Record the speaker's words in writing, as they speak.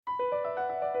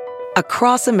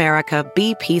Across America,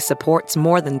 BP supports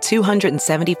more than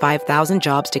 275,000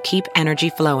 jobs to keep energy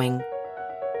flowing.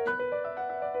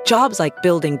 Jobs like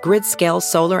building grid-scale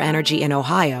solar energy in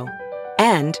Ohio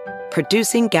and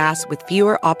producing gas with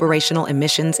fewer operational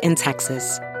emissions in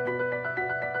Texas.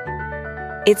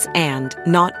 It's and,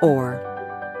 not or.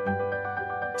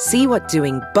 See what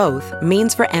doing both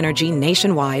means for energy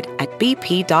nationwide at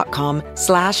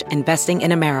bp.com/investing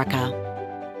in America.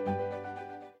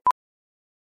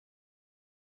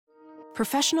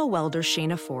 Professional welder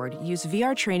Shayna Ford used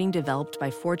VR training developed by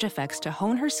ForgeFX to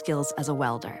hone her skills as a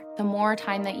welder. The more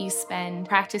time that you spend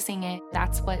practicing it,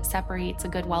 that's what separates a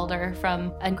good welder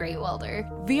from a great welder.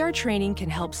 VR training can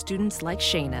help students like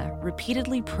Shayna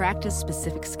repeatedly practice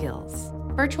specific skills.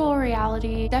 Virtual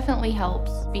reality definitely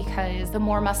helps because the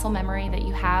more muscle memory that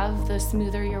you have, the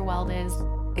smoother your weld is.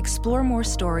 Explore more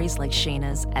stories like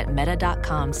Shayna's at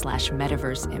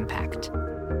meta.com/metaverseimpact.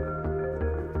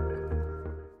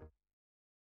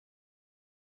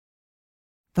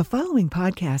 The following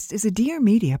podcast is a Dear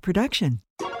Media production.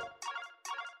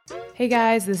 Hey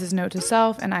guys, this is Note to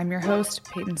Self, and I'm your host,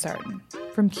 Peyton Sarton.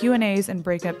 From Q&As and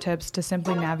breakup tips to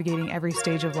simply navigating every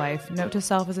stage of life, Note to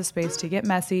Self is a space to get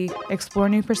messy, explore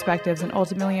new perspectives, and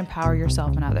ultimately empower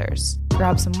yourself and others.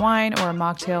 Grab some wine or a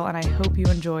mocktail, and I hope you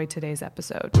enjoy today's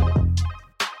episode.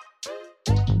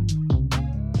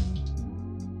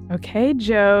 Okay,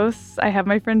 Jos, I have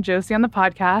my friend Josi on the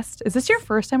podcast. Is this your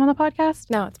first time on the podcast?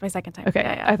 No, it's my second time. Okay,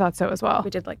 Yeah. I thought so as well. We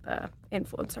did like the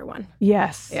influencer one.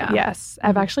 Yes, Yeah. yes.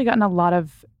 I've actually gotten a lot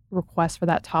of requests for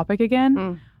that topic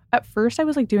again. At first, I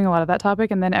was like doing a lot of that topic,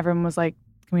 and then everyone was like,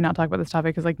 can we not talk about this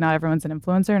topic? Because like not everyone's an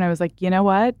influencer. And I was like, you know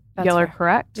what? Y'all are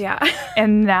correct. Yeah.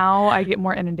 And now I get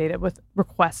more inundated with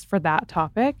requests for that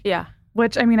topic. Yeah.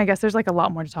 Which, I mean, I guess there's like a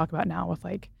lot more to talk about now with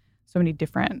like so many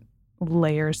different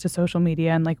layers to social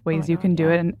media and like ways you can do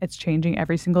it, and it's changing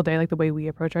every single day. Like the way we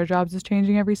approach our jobs is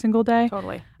changing every single day.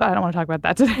 Totally. But I don't want to talk about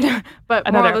that today. But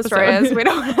another of the story is we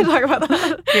don't want to talk about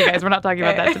that. Okay, guys, we're not talking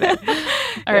about that today.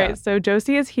 All right, so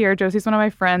Josi is here. Josi's one of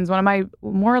my friends, one of my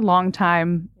more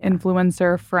longtime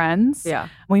influencer friends. Yeah.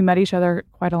 We met each other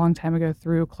quite a long time ago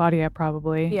through Claudia,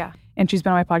 probably. Yeah. And she's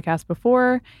been on my podcast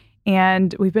before,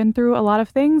 and we've been through a lot of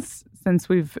things since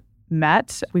we've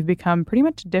met. We've become pretty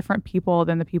much different people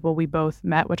than the people we both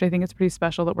met, which I think is pretty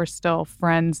special that we're still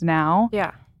friends now.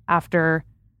 Yeah. After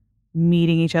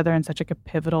meeting each other in such like a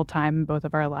pivotal time in both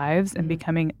of our lives and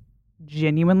becoming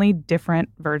genuinely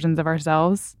different versions of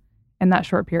ourselves in that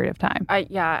short period of time. I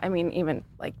mean, even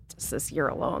like just this year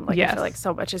alone, like I feel like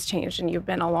so much has changed, and you've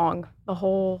been along the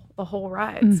whole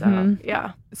ride. So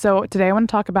yeah. So today I want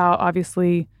to talk about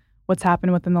obviously what's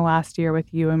happened within the last year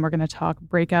with you, and we're going to talk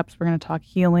breakups, we're going to talk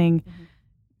healing,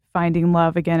 finding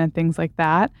love again, and things like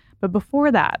that. But before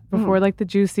that, before like the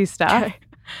juicy stuff,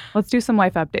 let's do some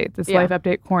life updates. It's Life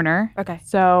Update Corner. Okay.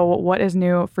 So what is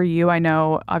new for you? I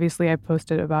know obviously I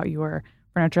posted about your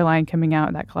furniture line coming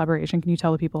out, that collaboration. Can you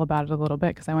tell the people about it a little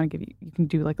bit? Because I want to give you can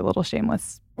do like a little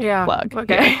shameless plug.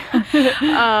 Okay.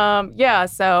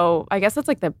 So I guess that's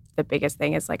like the biggest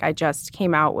thing is like I just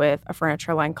came out with a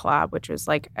furniture line collab, which was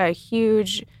like a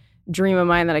huge dream of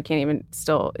mine that I can't even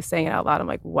still saying it out loud. I'm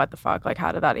like, what the fuck? Like,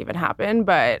 how did that even happen?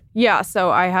 But yeah, so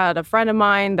I had a friend of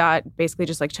mine that basically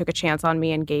just like took a chance on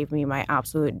me and gave me my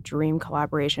absolute dream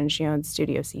collaboration. She owns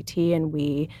Studio CT, and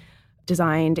we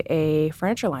designed a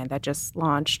furniture line that just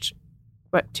launched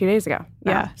 2 days ago.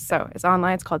 Yeah. So it's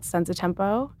online. It's called Senza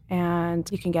Tempo, and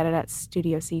you can get it at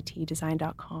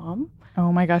studioctdesign.com.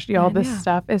 Oh my gosh, y'all, this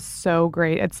stuff is so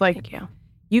great. It's like, thank you.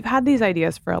 You've had these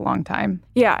ideas for a long time.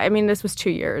 Yeah, I mean, this was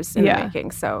 2 years in the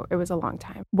making, so it was a long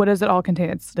time. What does it all contain?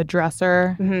 It's the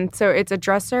dresser. So it's a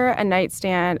dresser, a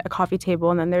nightstand, a coffee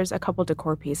table, and then there's a couple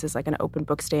decor pieces like an open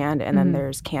book stand, and then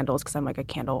there's candles because I'm like a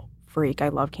candle freak. I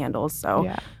love candles,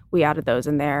 so we added those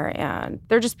in there, and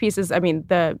they're just pieces. I mean,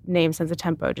 the name Senza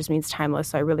Tempo just means timeless,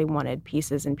 so I really wanted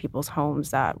pieces in people's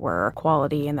homes that were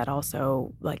quality and that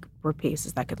also like were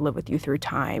pieces that could live with you through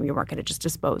time. You weren't going to just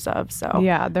dispose of. So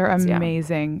yeah, they're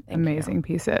amazing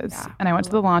pieces. Yeah. And I went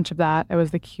to the launch of that. It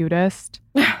was the cutest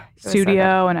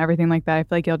studio and everything like that. I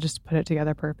feel like you'll just put it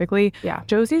together perfectly. Yeah,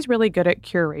 Josi's really good at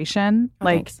curation.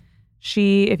 Thanks.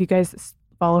 If you guys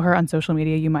follow her on social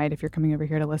media, you might if you're coming over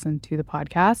here to listen to the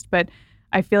podcast. But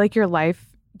I feel like your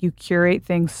life, you curate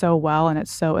things so well and it's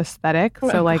so aesthetic.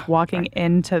 So like walking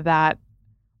into that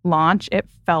launch, it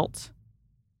felt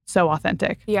so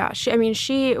authentic. Yeah.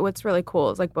 What's really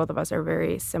cool is like both of us are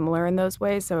very similar in those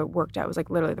ways. So it worked out. It was like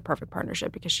literally the perfect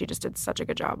partnership because she just did such a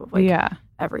good job of like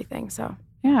everything. So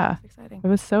yeah, it's exciting. It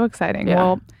was so exciting. Yeah.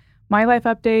 Well, my life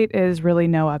update is really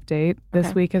no update.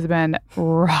 This week has been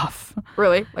rough.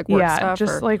 Really? Like work stuff? Yeah,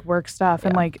 just like work stuff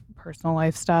and like personal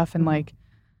life stuff. And like,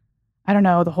 I don't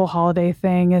know, the whole holiday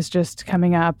thing is just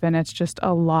coming up and it's just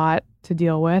a lot to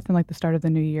deal with and like the start of the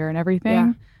new year and everything.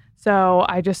 Yeah. So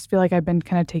I just feel like I've been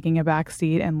kind of taking a back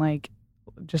seat and like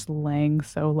just laying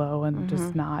so low and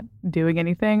just not doing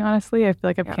anything, honestly. I feel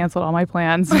like I've canceled all my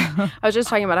plans. I was just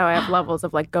talking about how I have levels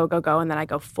of like go, and then I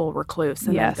go full recluse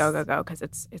and then go, because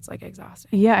it's like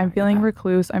exhausting. Yeah, I'm feeling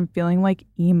recluse. I'm feeling like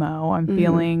emo. I'm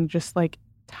feeling just like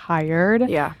tired.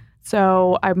 Yeah.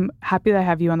 So I'm happy that I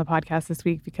have you on the podcast this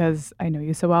week because I know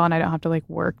you so well and I don't have to like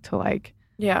work to like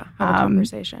have a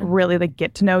conversation. Really like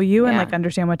get to know you and like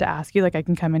understand what to ask you. Like I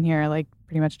can come in here like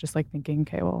pretty much just like thinking,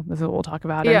 okay, well, this is what we'll talk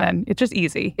about. And then it's just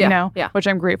easy, you know, which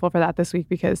I'm grateful for that this week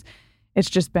because it's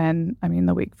just been, I mean,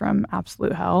 the week from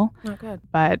absolute hell. Not good.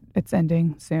 But it's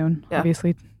ending soon. Yeah.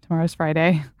 Obviously, tomorrow's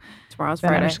Friday. Tomorrow's then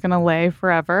Friday. I'm just going to lay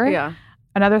forever. Yeah.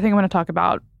 Another thing I want to talk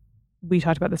about, we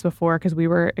talked about this before because we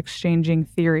were exchanging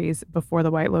theories before the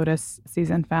White Lotus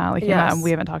season finale came out and we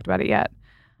haven't talked about it yet.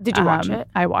 Did you watch it?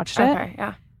 I watched it. Okay,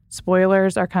 yeah.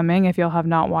 Spoilers are coming if y'all have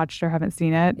not watched or haven't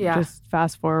seen it. Yeah. Just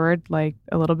fast forward like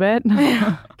a little bit.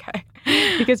 Okay.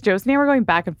 Because Josi and I were going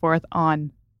back and forth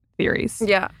on theories.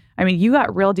 Yeah. I mean, you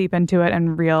got real deep into it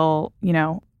and real, you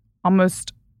know,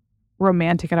 almost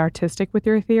romantic and artistic with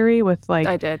your theory with like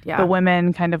I did, the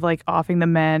women kind of like offing the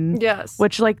men. Yes.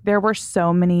 Which like there were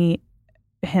so many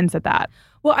hints at that.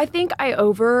 Well, I think I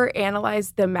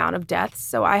overanalyzed the amount of deaths.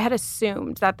 So I had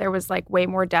assumed that there was like way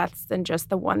more deaths than just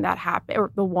the one that happened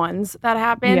or the ones that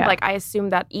happened. Yeah. Like I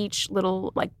assumed that each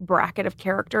little like bracket of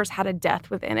characters had a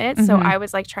death within it. So I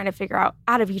was like trying to figure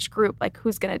out of each group, like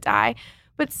who's going to die.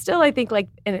 But still, I think like,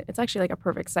 and it's actually like a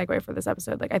perfect segue for this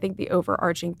episode. Like I think the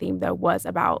overarching theme though was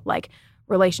about like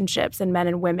relationships and men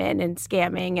and women and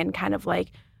scamming and kind of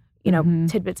like, you know,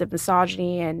 tidbits of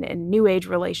misogyny and new age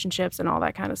relationships and all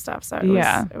that kind of stuff. So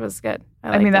it was good.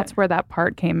 I mean, that's where that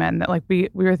part came in that like we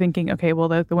were thinking, okay, well,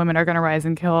 the women are going to rise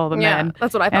and kill the men.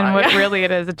 That's what I thought. And what really it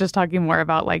is, it's just talking more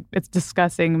about like it's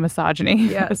discussing misogyny,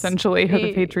 essentially, or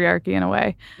the patriarchy in a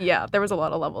way. Yeah, there was a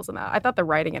lot of levels in that. I thought the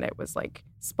writing in it was like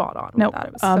spot on. With that.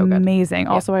 It was so good. Amazing.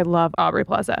 Also, I love Aubrey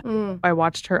Plaza. I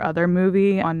watched her other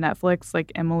movie on Netflix,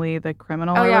 like Emily the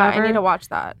Criminal. Oh, or yeah, whatever. I need to watch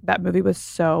that. That movie was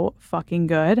so fucking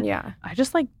good. Yeah. I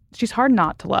just like, she's hard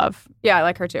not to love. Yeah, I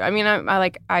like her too. I mean,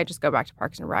 I just go back to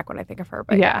Parks and Rec when I think of her.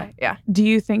 But yeah. Do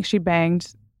you think she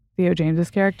banged Theo James's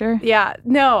character? Yeah.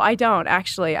 No, I don't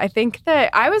actually. I think that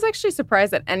I was actually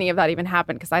surprised that any of that even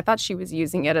happened because I thought she was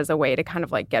using it as a way to kind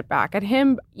of like get back at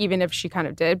him, even if she kind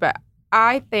of did. But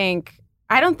I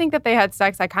don't think that they had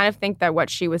sex. I kind of think that what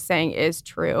she was saying is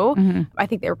true. I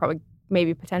think they were probably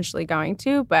maybe potentially going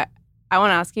to, but I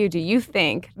want to ask you, do you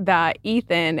think that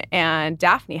Ethan and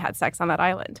Daphne had sex on that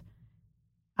island?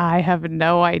 I have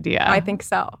no idea. I think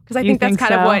so. Because I think that's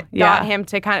kind of what got him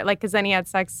to kind of like, because then he had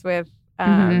sex with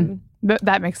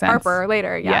that makes sense. Harper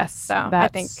later. Yeah. Yes. So that I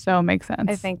think so makes sense.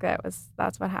 I think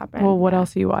that's what happened. Well, what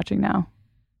else are you watching now?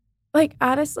 Like,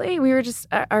 honestly, we were just,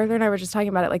 Arthur and I were just talking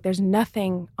about it. Like, there's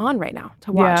nothing on right now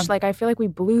to watch. Yeah. Like, I feel like we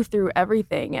blew through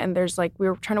everything. And there's like, we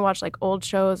were trying to watch like old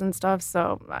shows and stuff.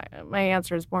 So my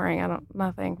answer is boring.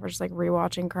 Nothing. We're just like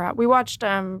rewatching crap. We watched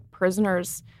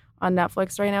Prisoners on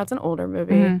Netflix right now. It's an older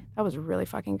movie. That was really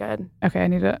fucking good. Okay, I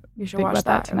need to You should think watch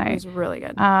about that tonight. It was really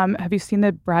good. Have you seen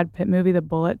the Brad Pitt movie, the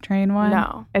Bullet Train one?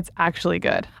 No. It's actually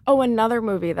good. Oh, another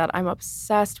movie that I'm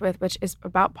obsessed with, which is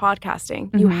about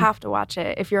podcasting. You have to watch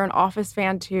it. If you're an Office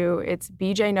fan too, it's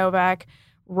BJ Novak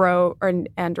wrote and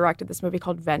directed this movie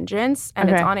called Vengeance. And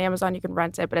it's on Amazon. You can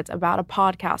rent it, but it's about a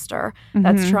podcaster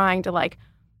that's trying to like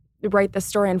write the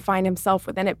story and find himself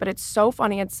within it. But it's so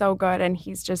funny. It's so good. And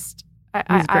he's just...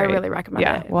 I really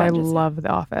recommend it. Well, Vengeance. I love The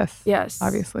Office. Yes.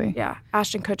 Obviously. Yeah.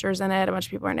 Ashton Kutcher's in it. A bunch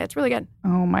of people are in it. It's really good.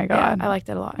 Oh, my God. Yeah, I liked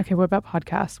it a lot. Okay, what about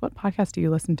podcasts? What podcast do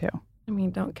you listen to? I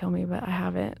mean, don't kill me, but I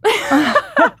haven't.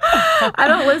 I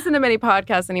don't listen to many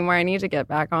podcasts anymore. I need to get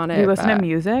back on it. Do you listen to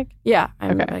music? Yeah.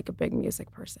 I'm like a big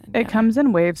music person. It comes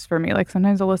in waves for me. Like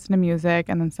sometimes I'll listen to music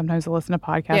and then sometimes I'll listen to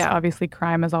podcasts. Yeah. Obviously,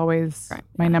 crime is always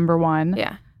my number one.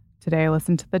 Yeah. Today I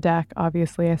listened to The Deck.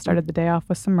 Obviously, I started the day off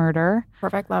with some murder.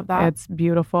 Perfect. Love that. It's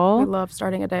beautiful. We love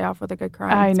starting a day off with a good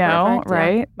crime. I know, perfect.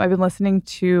 right? Yeah. I've been listening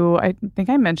to, I think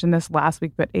I mentioned this last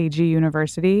week, but AG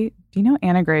University. Do you know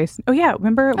Anna Grace? Oh, yeah.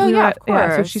 Remember? Oh, yeah, of course.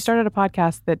 Yeah, so she started a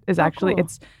podcast that is actually,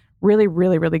 it's really,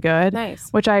 really, really good. Nice.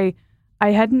 Which I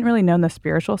hadn't really known the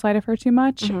spiritual side of her too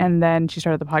much. And then she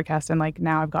started the podcast and like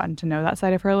now I've gotten to know that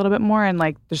side of her a little bit more and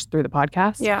like just through the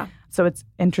podcast. Yeah. So it's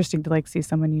interesting to like see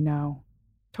someone you know.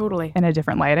 Totally. In a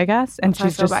different light, I guess. And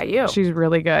she's just about you. She's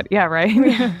really good. Yeah, right?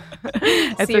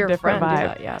 It's see a your different friend vibe. do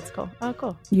that. Yeah, it's cool. Oh,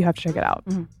 cool. You have to check it out.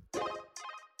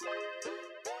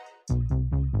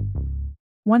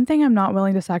 One thing I'm not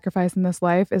willing to sacrifice in this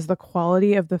life is the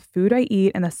quality of the food I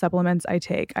eat and the supplements I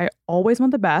take. I always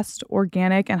want the best,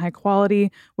 organic and high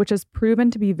quality, which has proven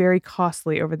to be very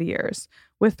costly over the years.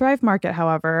 With Thrive Market,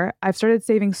 however, I've started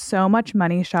saving so much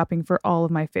money shopping for all of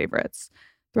my favorites.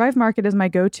 Thrive Market is my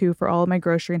go-to for all of my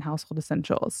grocery and household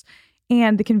essentials.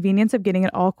 And the convenience of getting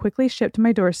it all quickly shipped to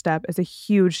my doorstep is a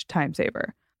huge time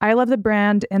saver. I love the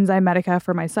brand Enzyme Medica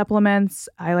for my supplements.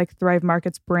 I like Thrive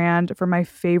Market's brand for my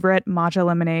favorite matcha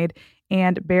lemonade,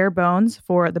 and Bare Bones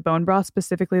for the bone broth,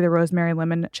 specifically the rosemary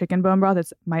lemon chicken bone broth.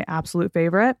 It's my absolute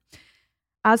favorite.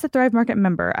 As a Thrive Market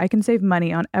member, I can save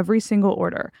money on every single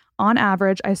order. On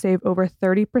average, I save over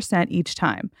 30% each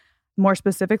time. More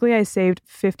specifically, I saved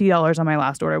 $50 on my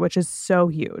last order, which is so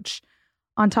huge.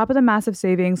 On top of the massive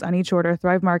savings on each order,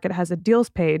 Thrive Market has a deals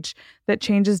page that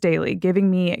changes daily, giving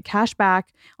me cash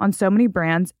back on so many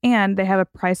brands, and they have a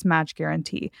price match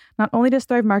guarantee. Not only does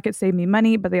Thrive Market save me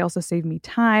money, but they also save me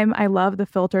time. I love the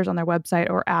filters on their website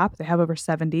or app. They have over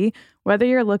 70. Whether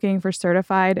you're looking for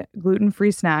certified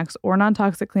gluten-free snacks or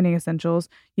non-toxic cleaning essentials,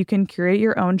 you can curate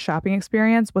your own shopping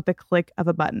experience with the click of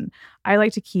a button. I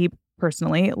like to keep,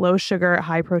 personally, low-sugar,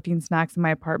 high-protein snacks in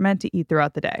my apartment to eat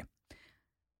throughout the day.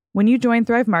 When you join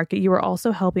Thrive Market, you are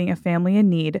also helping a family in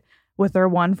need with their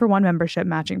 1-for-1 membership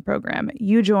matching program.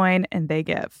 You join and they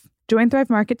give. Join Thrive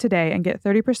Market today and get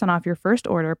 30% off your first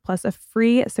order plus a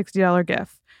free $60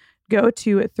 gift. Go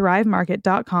to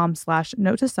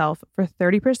thrivemarket.com/note-to-self for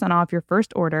 30% off your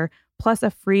first order plus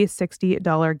a free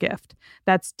 $60 gift.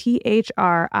 That's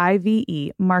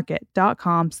THRIVE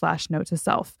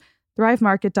market.com/note-to-self.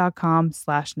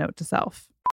 thrivemarket.com/note-to-self.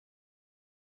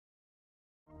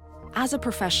 As a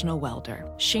professional welder,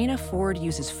 Shayna Ford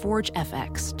uses Forge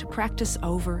FX to practice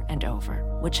over and over,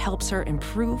 which helps her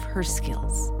improve her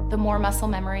skills. The more muscle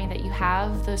memory that you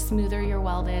have, the smoother your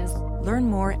weld is. Learn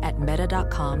more at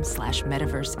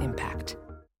meta.com/metaverse impact.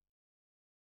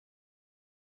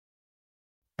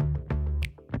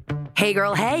 Hey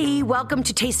girl, hey, welcome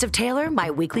to Taste of Taylor,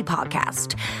 my weekly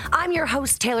podcast. I'm your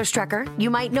host, Taylor Strecker. You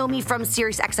might know me from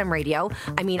Sirius XM Radio.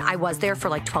 I mean, I was there for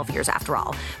like 12 years after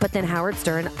all. But then Howard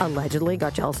Stern allegedly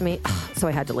got jealous of me, so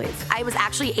I had to leave. I was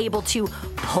actually able to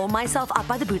pull myself up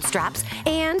by the bootstraps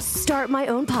and start my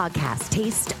own podcast,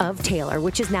 Taste of Taylor,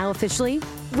 which is now officially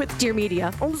with Dear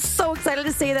Media. I'm so excited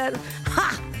to say that.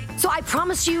 Ha! So I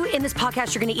promise you in this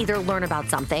podcast, you're going to either learn about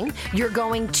something, you're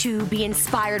going to be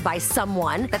inspired by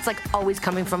someone that's like always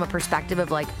coming from a perspective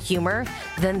of like humor,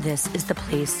 then this is the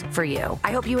place for you.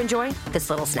 I hope you enjoy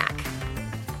this little snack.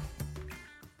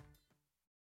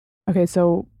 Okay,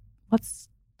 so let's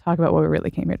talk about what we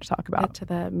really came here to talk about. Get to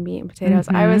the meat and potatoes.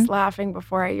 I was laughing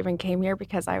before I even came here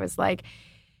because I was like,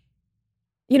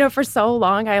 you know, for so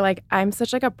long, I'm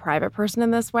such like a private person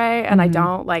in this way, and I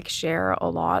don't like share a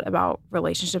lot about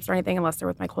relationships or anything unless they're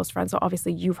with my close friends. So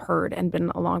obviously you've heard and been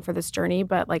along for this journey,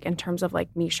 but like in terms of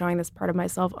like me showing this part of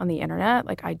myself on the internet,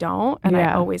 like I don't. And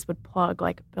I always would plug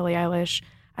like Billie Eilish,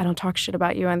 I don't talk shit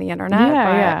about you on the internet.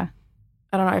 I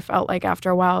don't know. I felt like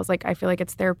after a while, I was like, I feel like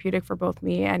it's therapeutic for both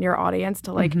me and your audience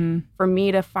to like, for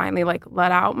me to finally like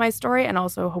let out my story, and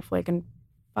also hopefully I can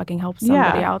fucking help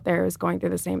somebody out there who's going through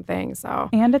the same thing. So,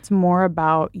 and it's more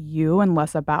about you and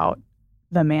less about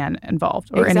the man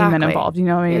involved or any man involved. You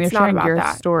know what I mean? You're sharing your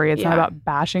story. It's not about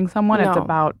bashing someone. No. It's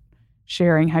about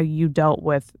sharing how you dealt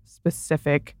with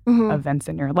specific events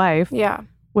in your life. Yeah.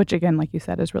 Which again, like you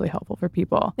said, is really helpful for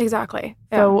people. Exactly.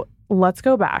 So let's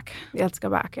go back. Let's go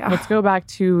back. Yeah. Let's go back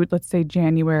to, let's say,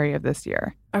 January of this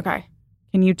year. Okay.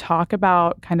 Can you talk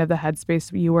about kind of the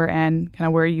headspace you were in, kind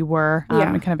of where you were,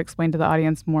 and kind of explain to the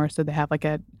audience more so they have like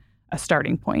a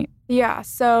starting point? Yeah.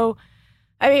 So,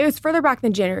 I mean, it was further back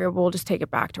than January. We'll just take it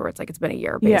back to where it's like it's been a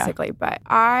year, basically. Yeah. But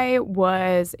I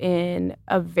was in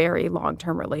a very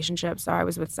long-term relationship. So I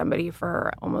was with somebody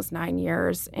for almost 9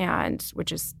 years, and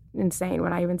which is insane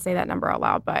when I even say that number out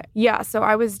loud. But yeah, so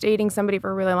I was dating somebody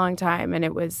for a really long time. And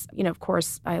it was, you know, of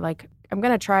course, I'm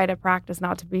going to try to practice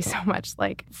not to be so much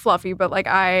like fluffy, but like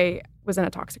I was in a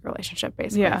toxic relationship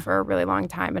basically for a really long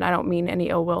time. And I don't mean any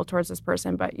ill will towards this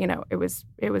person, but you know, it was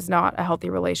not a healthy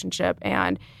relationship.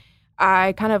 And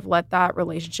I kind of let that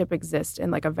relationship exist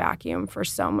in like a vacuum for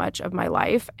so much of my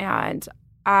life. And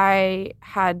I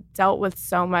had dealt with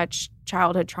so much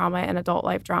childhood trauma and adult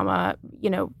life trauma, you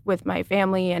know, with my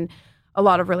family and a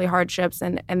lot of really hardships.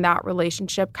 And that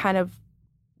relationship kind of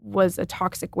was a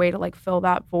toxic way to like fill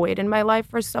that void in my life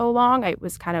for so long. It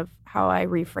was kind of how I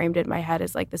reframed it in my head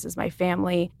as like, this is my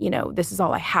family, you know, this is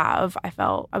all I have. I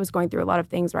was going through a lot of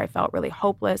things where I felt really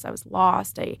hopeless. I was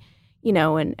lost. You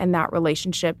know, and that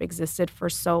relationship existed for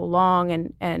so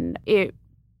long, and it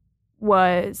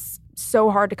was so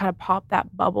hard to kind of pop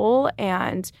that bubble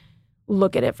and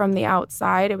look at it from the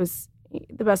outside. It was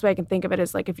the best way I can think of it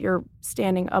is like if you're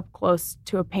standing up close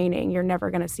to a painting, you're never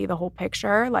going to see the whole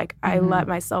picture. Like I let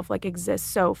myself like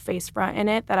exist so face front in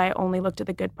it that I only looked at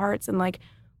the good parts. And like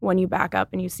when you back up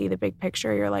and you see the big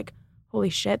picture, you're like, holy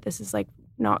shit, this is like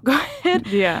not good.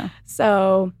 Yeah.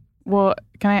 So, well,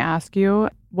 can I ask you,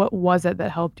 what was it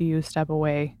that helped you step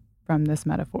away from this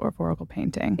metaphorical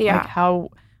painting? Yeah.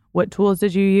 Like what tools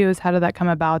did you use? How did that come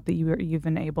about that you were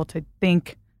even able to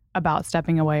think about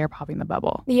stepping away or popping the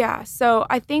bubble? Yeah. So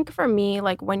I think for me,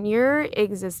 like when you're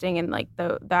existing in like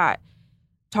that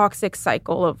toxic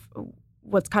cycle of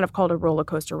what's kind of called a roller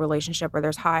coaster relationship where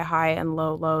there's high and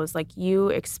low lows, like you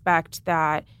expect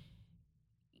that,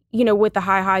 you know, with the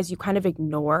high highs, you kind of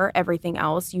ignore everything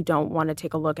else. You don't want to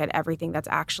take a look at everything that's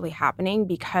actually happening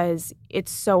because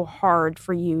it's so hard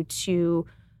for you to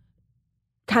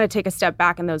kind of take a step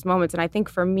back in those moments. And I think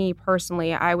for me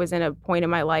personally, I was in a point in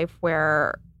my life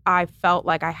where I felt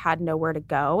like I had nowhere to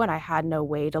go and I had no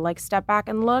way to like step back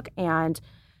and look. And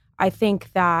I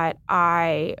think that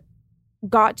I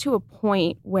got to a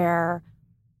point where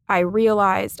I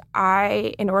realized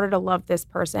in order to love this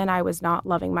person, I was not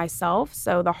loving myself.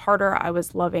 So the harder I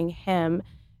was loving him,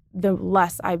 the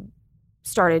less I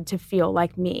started to feel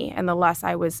like me and the less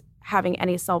I was having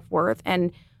any self-worth.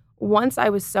 And once I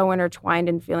was so intertwined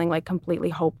and feeling like completely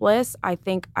hopeless, I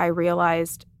think I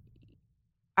realized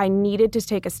I needed to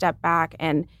take a step back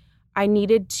and I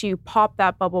needed to pop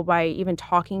that bubble by even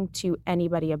talking to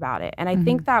anybody about it. And I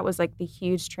think that was like the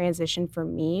huge transition for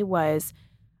me was,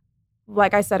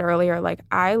 like I said earlier, like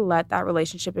I let that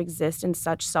relationship exist in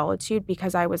such solitude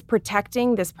because I was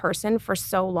protecting this person for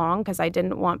so long because I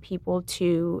didn't want people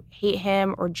to hate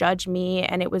him or judge me.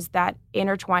 And it was that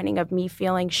intertwining of me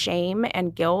feeling shame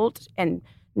and guilt and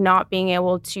not being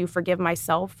able to forgive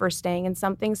myself for staying in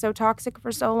something so toxic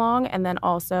for so long, and then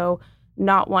also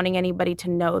not wanting anybody to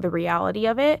know the reality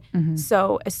of it.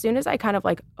 So as soon as I kind of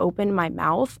like opened my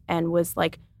mouth and was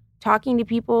like talking to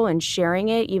people and sharing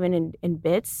it even in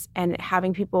bits and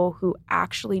having people who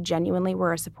actually genuinely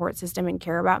were a support system and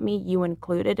care about me, you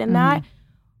included in that,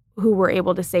 who were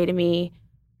able to say to me,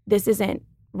 this isn't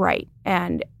right.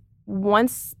 And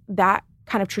once that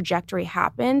kind of trajectory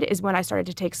happened is when I started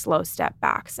to take slow step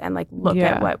backs and like look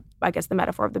at what I guess the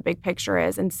metaphor of the big picture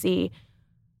is and see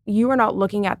you are not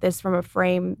looking at this from a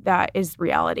frame that is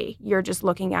reality. You're just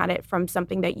looking at it from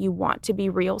something that you want to be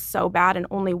real so bad and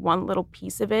only one little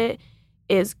piece of it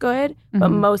is good, but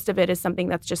most of it is something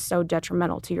that's just so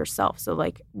detrimental to yourself. So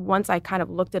like once I kind of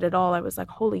looked at it all, I was like,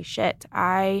 holy shit,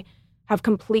 I have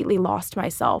completely lost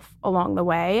myself along the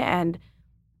way and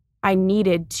I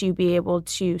needed to be able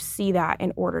to see that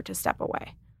in order to step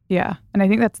away. Yeah. And I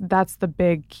think that's the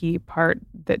big key part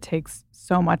that takes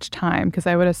so much time because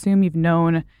I would assume you've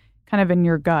known kind of in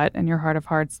your gut and your heart of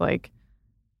hearts, like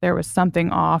there was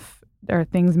something off. There are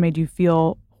things made you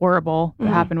feel horrible that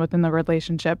happened within the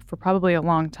relationship for probably a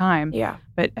long time. Yeah.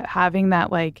 But having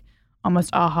that like almost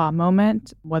aha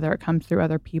moment, whether it comes through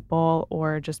other people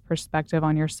or just perspective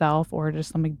on yourself or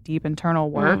just some like deep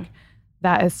internal work,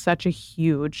 that is such a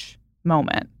huge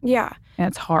moment. Yeah. And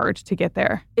it's hard to get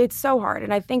there. It's so hard.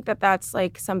 And I think that that's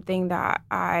like something that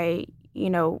I,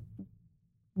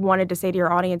 wanted to say to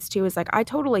your audience too, is like, I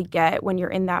totally get when you're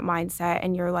in that mindset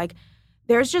and you're like,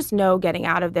 there's just no getting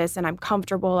out of this and I'm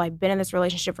comfortable. I've been in this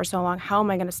relationship for so long. How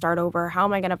am I going to start over? How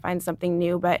am I going to find something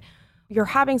new? But you're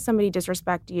having somebody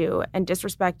disrespect you and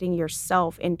disrespecting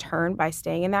yourself in turn by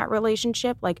staying in that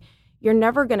relationship. Like, you're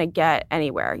never going to get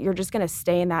anywhere. You're just going to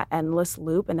stay in that endless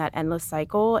loop and that endless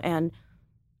cycle. And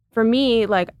for me,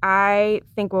 like, I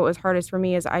think what was hardest for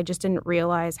me is I just didn't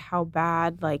realize how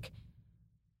bad, like,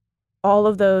 all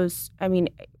of those, I mean,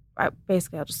 I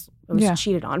was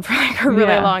cheated on for like a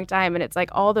really long time. And it's like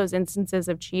all those instances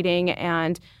of cheating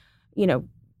and,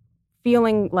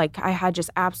 feeling like I had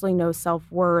just absolutely no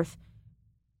self-worth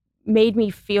made me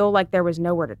feel like there was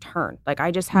nowhere to turn. Like I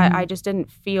just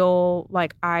didn't feel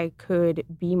like I could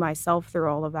be myself through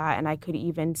all of that and I could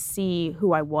even see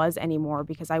who I was anymore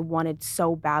because I wanted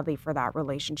so badly for that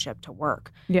relationship to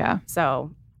work. Yeah.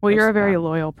 So, well, you're a very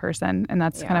loyal person and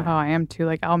that's kind of how I am too.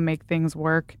 Like I'll make things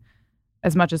work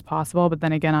as much as possible, but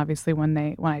then again, obviously when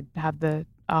I have the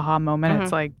aha moment,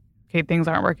 it's like, okay, things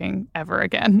aren't working ever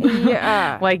again.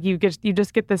 Yeah. Like you just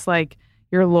get this like,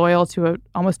 you're loyal to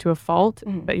almost to a fault,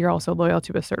 but you're also loyal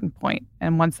to a certain point.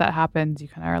 And once that happens, you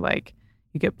kind of are like,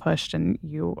 you get pushed and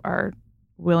you are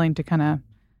willing to kind of,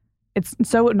 it's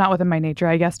so not within my nature,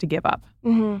 I guess, to give up.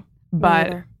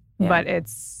 But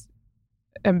it's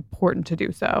important to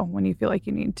do so when you feel like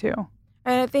you need to.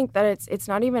 And I think that it's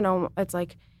not even, it's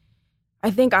like, I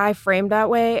think I framed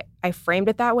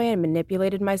it that way and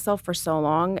manipulated myself for so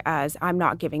long as I'm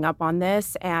not giving up on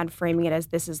this and framing it as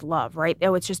this is love, right?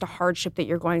 Oh, it's just a hardship that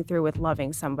you're going through with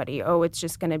loving somebody. Oh, it's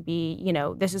just going to be,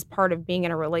 this is part of being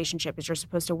in a relationship is you're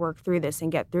supposed to work through this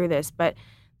and get through this. But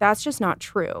that's just not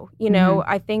true.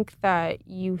 I think that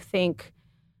you think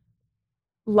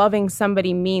loving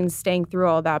somebody means staying through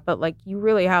all that, but like you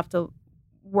really have to,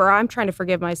 where I'm trying to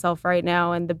forgive myself right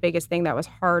now, and the biggest thing that was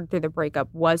hard through the breakup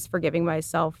was forgiving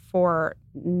myself for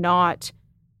not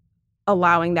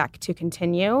allowing that to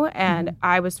continue. And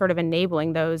I was sort of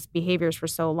enabling those behaviors for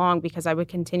so long because I would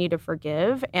continue to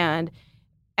forgive and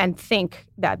think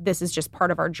that this is just part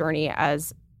of our journey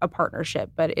as a partnership.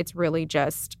 But it's really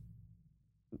just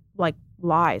like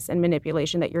lies and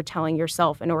manipulation that you're telling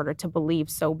yourself in order to believe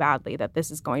so badly that this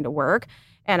is going to work.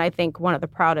 And I think one of the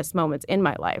proudest moments in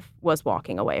my life was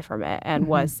walking away from it and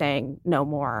was saying no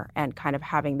more and kind of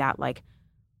having that like,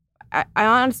 I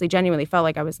honestly genuinely felt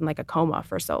like I was in like a coma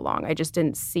for so long. I just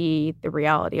didn't see the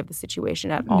reality of the situation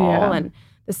at all. Yeah. And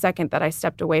the second that I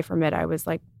stepped away from it, I was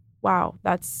like, wow,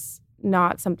 that's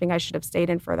not something I should have stayed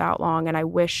in for that long. And I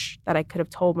wish that I could have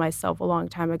told myself a long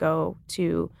time ago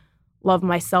to love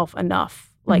myself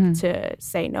enough, like to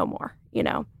say no more,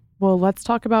 Well, let's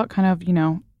talk about kind of,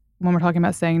 when we're talking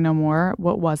about saying no more,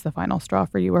 what was the final straw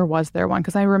for you, or was there one?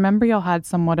 Because I remember y'all had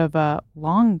somewhat of a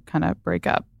long kind of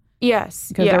breakup. Yes.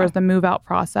 Because there was the move out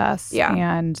process. Yeah.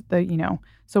 And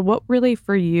so what really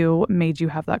for you made you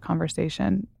have that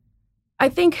conversation? I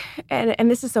think, and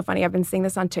this is so funny, I've been seeing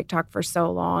this on TikTok for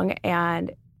so long,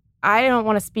 and I don't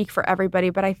want to speak for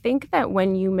everybody, but I think that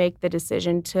when you make the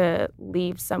decision to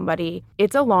leave somebody,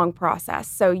 it's a long process.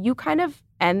 So you kind of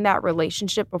end that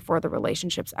relationship before the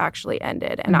relationship's actually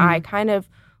ended. And I kind of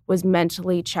was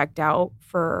mentally checked out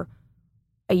for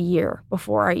a year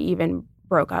before I even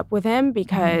broke up with him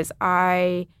because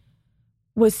I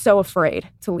was so afraid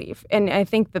to leave. And I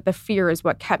think that the fear is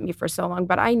what kept me for so long.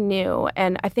 But I knew,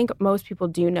 and I think most people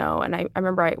do know, and I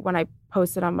remember when I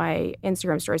posted on my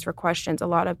Instagram stories for questions, a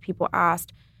lot of people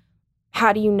asked,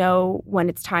 how do you know when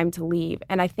it's time to leave?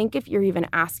 And I think if you're even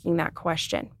asking that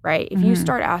question, right? If you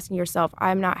start asking yourself,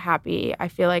 I'm not happy, I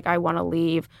feel like I want to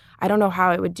leave, I don't know how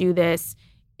I would do this,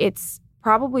 it's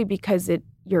probably because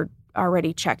you're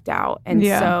already checked out. And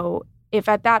so if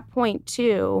at that point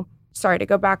too, sorry to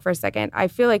go back for a second, I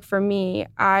feel like for me,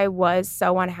 I was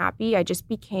so unhappy. I just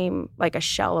became like a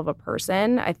shell of a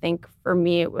person. I think for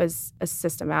me, it was a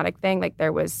systematic thing. Like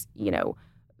there was,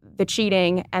 the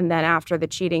cheating. And then after the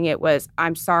cheating, it was,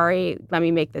 I'm sorry, let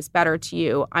me make this better to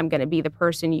you. I'm going to be the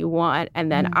person you want.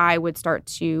 And then I would start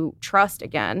to trust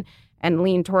again and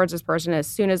lean towards this person. As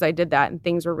soon as I did that and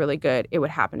things were really good, it would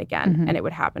happen again and it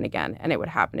would happen again and it would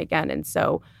happen again. And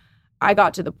so I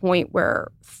got to the point where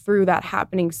through that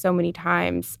happening so many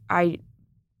times, I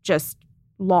just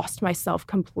lost myself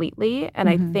completely. And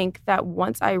I think that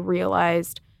once I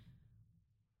realized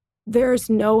there's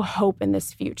no hope in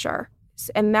this future,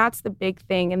 and that's the big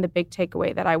thing and the big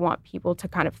takeaway that I want people to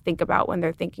kind of think about when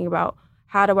they're thinking about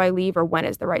how do I leave or when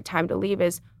is the right time to leave,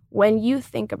 is when you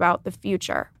think about the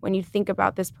future, when you think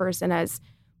about this person as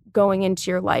going into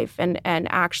your life and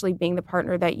actually being the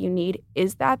partner that you need,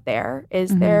 is that there?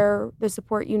 Is there the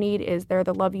support you need? Is there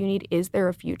the love you need? Is there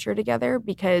a future together?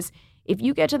 Because if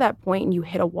you get to that point and you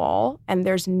hit a wall and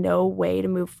there's no way to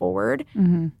move forward,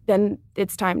 then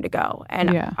it's time to go.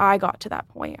 And I got to that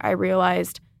point. I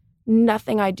realized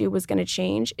nothing I do was going to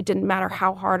change. It didn't matter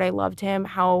how hard I loved him,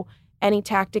 how any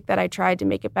tactic that I tried to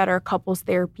make it better, couples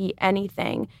therapy,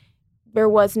 anything. There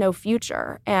was no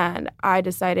future. And I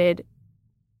decided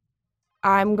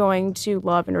I'm going to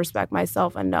love and respect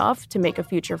myself enough to make a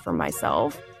future for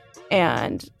myself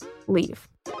and leave.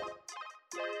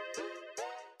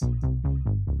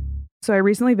 So I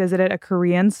recently visited a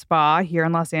Korean spa here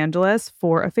in Los Angeles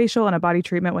for a facial and a body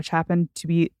treatment, which happened to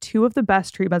be two of the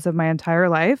best treatments of my entire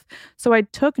life. So I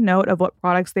took note of what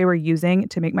products they were using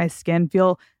to make my skin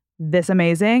feel this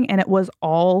amazing, and it was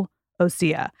all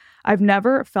Osea. I've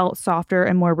never felt softer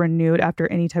and more renewed after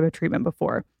any type of treatment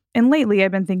before. And lately,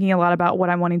 I've been thinking a lot about what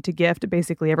I'm wanting to gift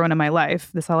basically everyone in my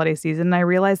life this holiday season. And I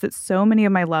realized that so many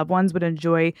of my loved ones would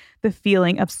enjoy the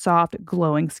feeling of soft,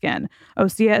 glowing skin.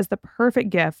 Osea is the perfect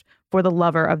gift for the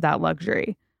lover of that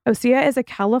luxury. Osea is a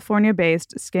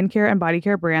California-based skincare and body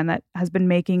care brand that has been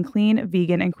making clean,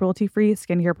 vegan, and cruelty-free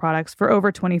skincare products for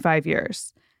over 25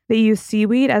 years. They use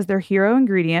seaweed as their hero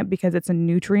ingredient because it's a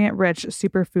nutrient-rich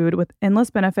superfood with endless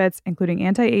benefits, including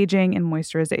anti-aging and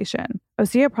moisturization.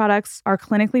 Osea products are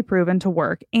clinically proven to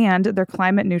work, and they're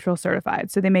climate-neutral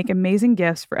certified, so they make amazing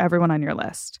gifts for everyone on your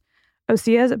list.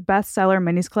 Osea's bestseller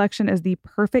minis collection is the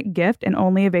perfect gift and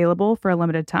only available for a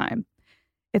limited time.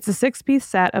 It's a 6-piece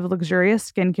set of luxurious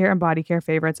skincare and body care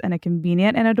favorites in a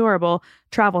convenient and adorable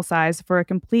travel size for a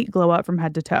complete glow up from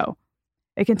head to toe.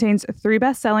 It contains 3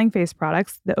 best-selling face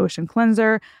products, the Ocean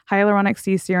Cleanser, Hyaluronic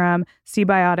Sea Serum,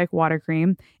 Seabiotic Water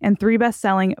Cream, and 3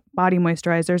 best-selling body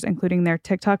moisturizers, including their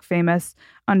TikTok-famous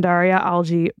Undaria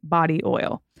Algae Body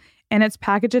Oil. And it's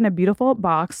packaged in a beautiful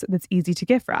box that's easy to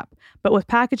gift wrap. But with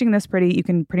packaging this pretty, you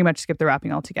can pretty much skip the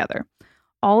wrapping altogether.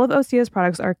 All of Osea's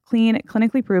products are clean,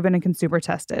 clinically proven, and consumer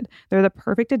tested. They're the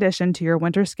perfect addition to your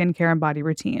winter skincare and body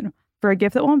routine. For a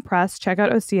gift that will impress, check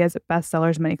out Osea's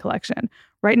Bestsellers Mini Collection.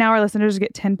 Right now, our listeners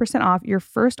get 10% off your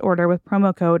first order with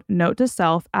promo code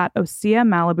NOTETOSELF at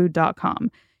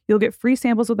OseaMalibu.com. You'll get free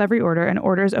samples with every order, and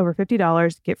orders over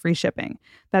 $50 get free shipping.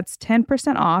 That's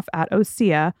 10% off at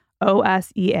Osea,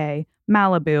 OSEA,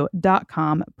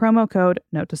 Malibu.com, promo code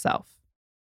NOTETOSELF.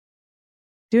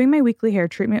 Doing my weekly hair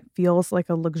treatment feels like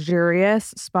a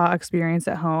luxurious spa experience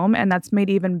at home, and that's made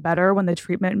even better when the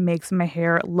treatment makes my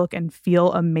hair look and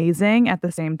feel amazing at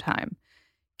the same time.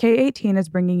 K18 is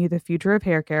bringing you the future of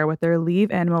hair care with their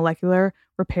leave-in molecular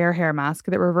repair hair mask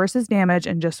that reverses damage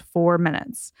in just 4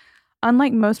 minutes.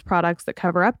 Unlike most products that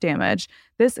cover up damage,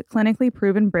 this clinically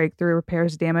proven breakthrough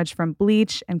repairs damage from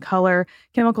bleach and color,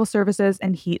 chemical surfaces,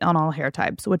 and heat on all hair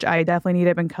types, which I definitely need.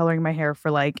 I've been coloring my hair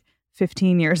for like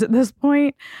 15 years at this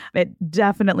point. It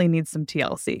definitely needs some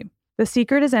TLC. The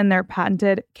secret is in their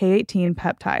patented K18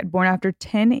 peptide, born after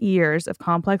 10 years of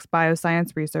complex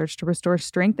bioscience research to restore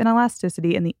strength and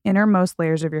elasticity in the innermost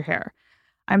layers of your hair.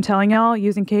 I'm telling y'all,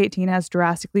 using K18 has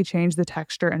drastically changed the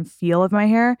texture and feel of my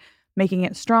hair, making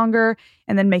it stronger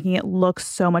and then making it look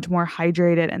so much more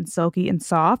hydrated and silky and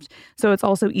soft. So it's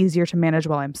also easier to manage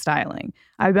while I'm styling.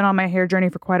 I've been on my hair journey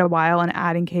for quite a while, and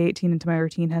adding K18 into my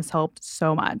routine has helped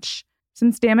so much.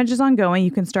 Since damage is ongoing,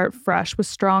 you can start fresh with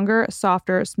stronger,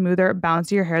 softer, smoother,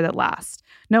 bouncier hair that lasts.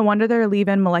 No wonder their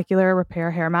leave-in molecular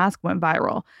repair hair mask went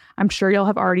viral. I'm sure you'll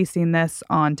have already seen this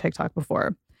on TikTok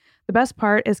before. The best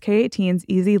part is K18's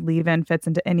easy leave-in fits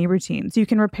into any routine, so you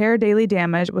can repair daily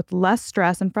damage with less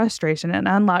stress and frustration and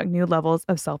unlock new levels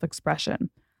of self-expression.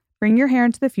 Bring your hair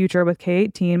into the future with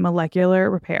K18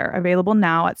 Molecular Repair, available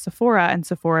now at Sephora and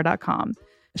Sephora.com.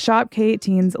 Shop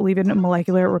K18's leave-in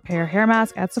molecular repair hair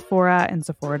mask at Sephora and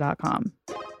Sephora.com.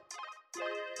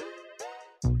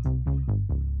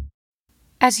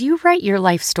 As you write your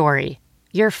life story,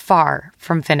 you're far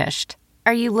from finished.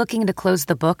 Are you looking to close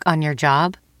the book on your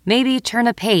job? Maybe turn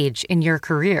a page in your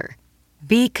career.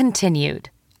 Be continued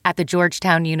at the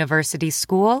Georgetown University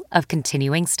School of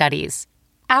Continuing Studies.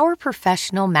 Our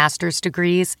professional master's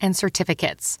degrees and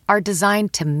certificates are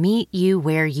designed to meet you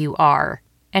where you are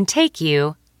and take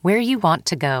you where you want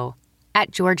to go.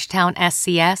 At Georgetown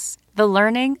SCS, the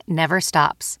learning never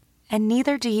stops, and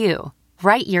neither do you.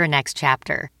 Write your next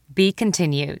chapter. Be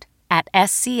continued at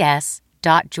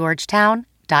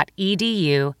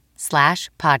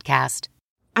scs.georgetown.edu/podcast.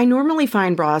 I normally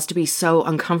find bras to be so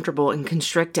uncomfortable and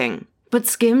constricting, but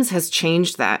Skims has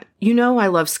changed that. You know I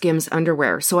love Skims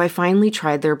underwear, so I finally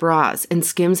tried their bras, and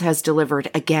Skims has delivered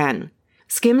again.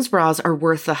 Skims bras are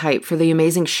worth the hype for the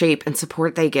amazing shape and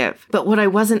support they give, but what I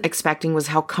wasn't expecting was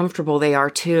how comfortable they are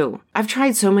too. I've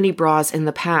tried so many bras in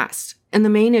the past, and the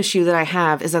main issue that I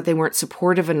have is that they weren't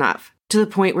supportive enough, to the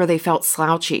point where they felt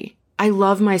slouchy. I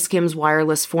love my Skims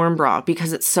wireless form bra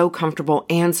because it's so comfortable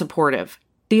and supportive.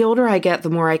 The older I get, the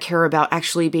more I care about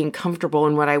actually being comfortable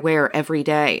in what I wear every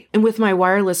day. And with my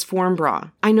wireless form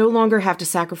bra, I no longer have to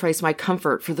sacrifice my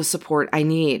comfort for the support I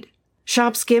need.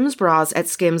 Shop Skims bras at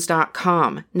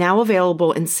skims.com, now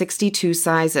available in 62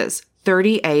 sizes,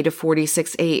 30A to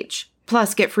 46H.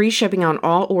 Plus, get free shipping on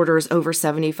all orders over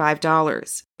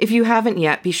 $75. If you haven't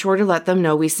yet, be sure to let them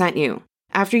know we sent you.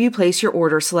 After you place your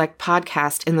order, select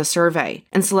podcast in the survey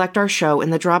and select our show in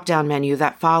the drop-down menu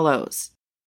that follows.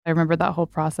 I remember that whole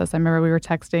process. I remember we were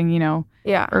texting,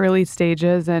 early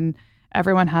stages, and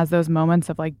everyone has those moments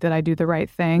of like, did I do the right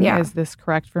thing? Yeah. Is this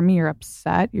correct for me? You're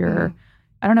upset.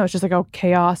 I don't know. It's just like a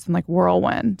chaos and like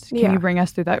whirlwind. Can you bring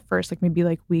us through that first, like maybe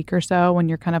like week or so when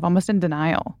you're kind of almost in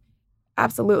denial?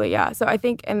 Absolutely. Yeah. So I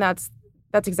think, and that's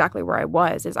exactly where I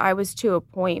was to a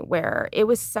point where it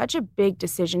was such a big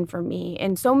decision for me.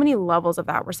 And so many levels of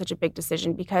that were such a big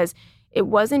decision because it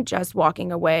wasn't just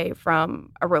walking away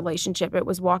from a relationship. It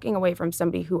was walking away from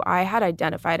somebody who I had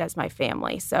identified as my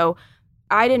family. So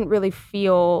I didn't really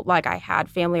feel like I had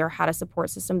family or had a support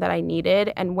system that I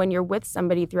needed. And when you're with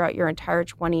somebody throughout your entire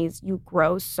 20s, you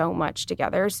grow so much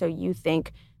together. So you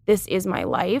think, this is my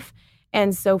life.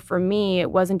 And so for me,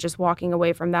 it wasn't just walking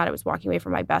away from that. It was walking away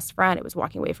from my best friend. It was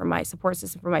walking away from my support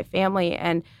system, from my family.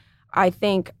 And I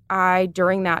think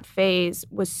during that phase,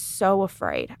 was so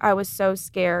afraid. I was so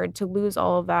scared to lose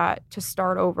all of that, to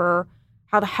start over.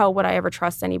 How the hell would I ever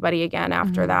trust anybody again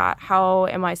after that? How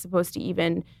am I supposed to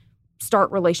even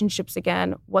start relationships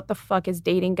again? What the fuck is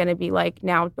dating going to be like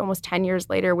now, almost 10 years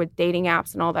later with dating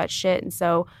apps and all that shit? And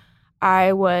so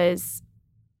I was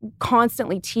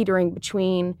constantly teetering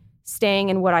between staying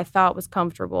in what I thought was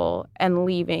comfortable and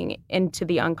leaving into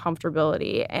the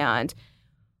uncomfortability. And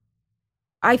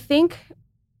I think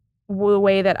the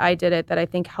way that I did it that I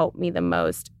think helped me the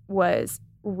most was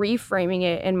reframing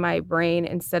it in my brain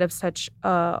instead of such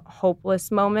a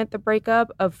hopeless moment, the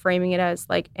breakup, of framing it as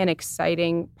like an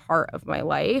exciting part of my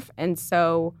life. And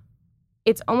so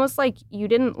it's almost like you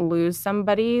didn't lose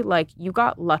somebody, like you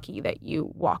got lucky that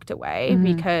you walked away,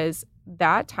 because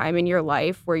that time in your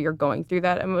life where you're going through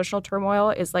that emotional turmoil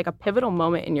is like a pivotal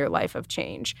moment in your life of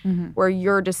change, where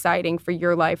you're deciding for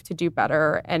your life to do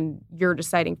better, and you're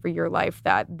deciding for your life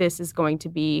that this is going to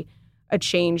be a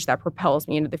change that propels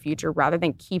me into the future rather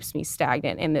than keeps me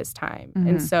stagnant in this time.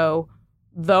 And so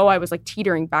though I was like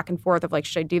teetering back and forth of like,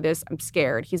 should I do this? I'm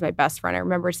scared. He's my best friend. I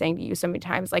remember saying to you so many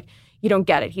times, like, you don't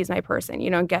get it. He's my person. You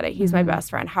don't get it. He's my best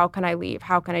friend. How can I leave?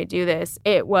 How can I do this?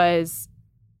 It was,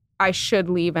 I should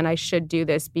leave and I should do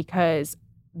this because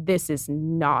this is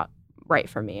not right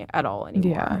for me at all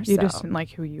anymore. Yeah, you just didn't like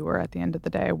who you were at the end of the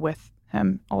day with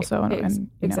him also. And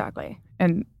exactly.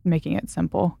 And making it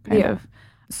simple, kind of.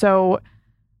 So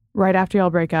right after y'all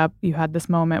break up, you had this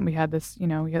moment. We had this, you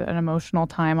had an emotional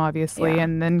time, obviously. Yeah.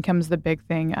 And then comes the big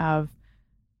thing of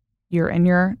you're in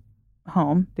your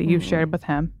home that you've shared with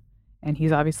him, and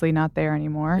he's obviously not there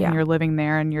anymore. Yeah. And you're living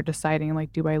there, and you're deciding,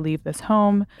 like, do I leave this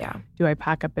home? Yeah. Do I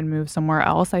pack up and move somewhere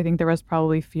else? I think there was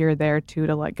probably fear there, too,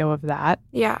 to let go of that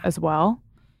as well.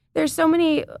 There's so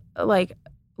many, like,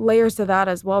 layers to that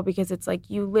as well, because it's like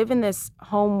you live in this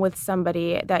home with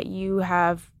somebody that you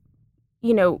have,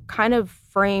 kind of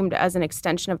framed as an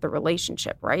extension of the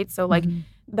relationship, right? So, like,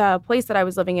 the place that I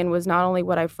was living in was not only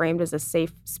what I framed as a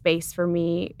safe space for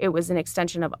me, it was an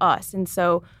extension of us. And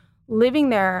so living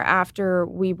there after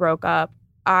we broke up,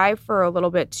 for a little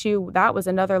bit too, that was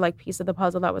another like piece of the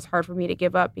puzzle that was hard for me to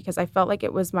give up, because I felt like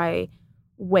it was my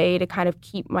way to kind of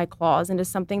keep my claws into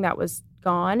something that was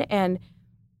gone. And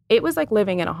it was like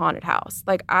living in a haunted house.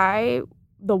 Like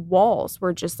the walls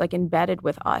were just like embedded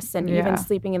with us, and even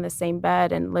sleeping in the same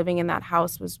bed and living in that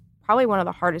house was probably one of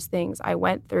the hardest things I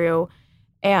went through.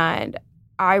 And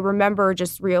I remember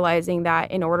just realizing that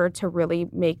in order to really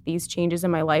make these changes in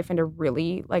my life and to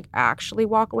really like actually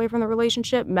walk away from the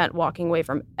relationship meant walking away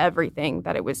from everything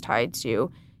that it was tied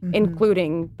to,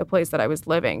 including the place that I was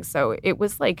living. So it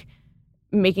was like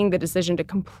making the decision to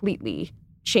completely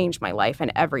change my life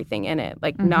and everything in it.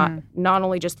 Like not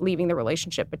only just leaving the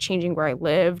relationship, but changing where I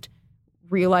lived,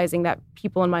 realizing that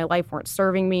people in my life weren't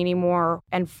serving me anymore,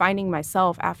 and finding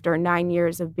myself after 9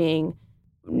 years of being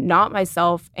not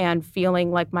myself and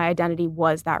feeling like my identity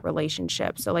was that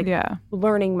relationship. So like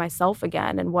learning myself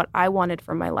again and what I wanted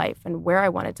from my life and where I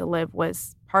wanted to live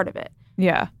was part of it.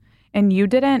 Yeah. And you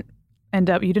didn't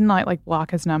like block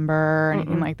his number or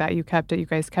anything like that. You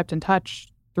guys kept in touch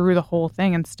through the whole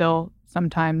thing, and still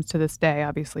sometimes to this day,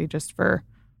 obviously, just for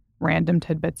random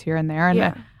tidbits here and there.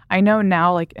 And I know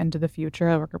now, like into the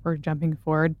future, we're jumping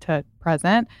forward to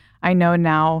present. I know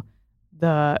now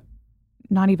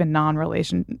not even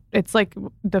non-relation, it's like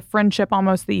the friendship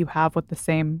almost that you have with the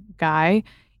same guy.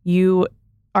 You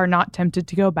are not tempted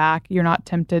to go back. You're not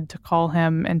tempted to call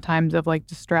him in times of like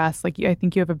distress. Like I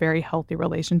think you have a very healthy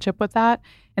relationship with that.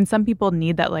 And some people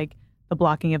need that, like the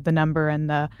blocking of the number and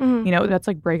the, that's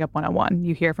like breakup 101.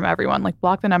 You hear from everyone, like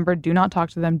block the number, do not talk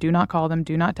to them, do not call them,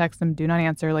 do not text them, do not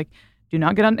answer, like do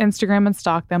not get on Instagram and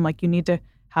stalk them. Like you need to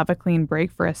have a clean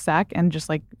break for a sec and just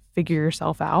like figure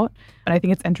yourself out. And I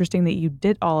think it's interesting that you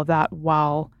did all of that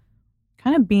while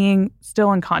kind of being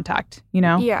still in contact,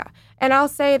 Yeah. And I'll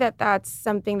say that that's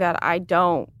something that I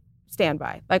don't stand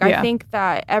by. Like I think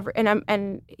that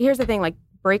and here's the thing, like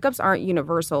breakups aren't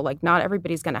universal. Like not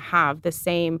everybody's going to have the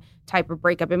same type of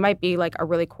breakup. It might be like a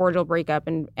really cordial breakup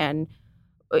and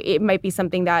it might be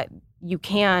something that you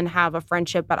can have a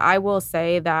friendship. But I will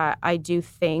say that I do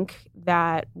think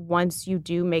that once you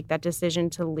do make that decision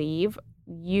to leave,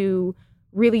 you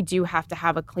really do have to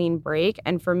have a clean break.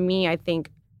 And for me, I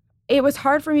think it was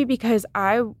hard for me because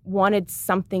I wanted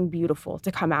something beautiful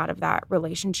to come out of that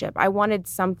relationship. I wanted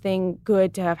something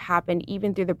good to have happened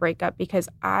even through the breakup, because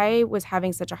I was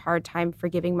having such a hard time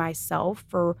forgiving myself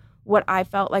for what I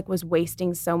felt like was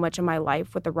wasting so much of my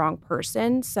life with the wrong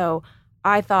person. So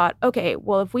I thought, okay,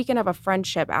 well, if we can have a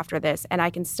friendship after this and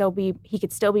he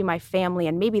could still be my family,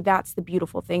 and maybe that's the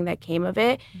beautiful thing that came of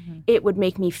it, it would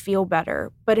make me feel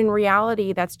better. But in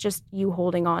reality, that's just you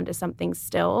holding on to something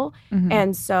still.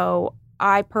 And so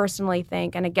I personally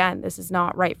think, and again, this is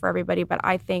not right for everybody, but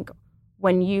I think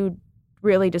when you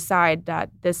really decide that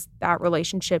that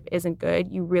relationship isn't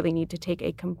good, you really need to take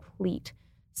a complete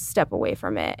step away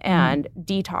from it and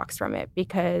detox from it,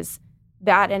 because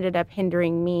that ended up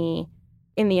hindering me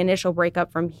in the initial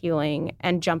breakup from healing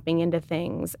and jumping into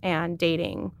things and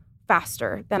dating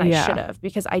faster than I should have,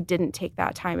 because I didn't take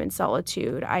that time in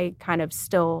solitude. I kind of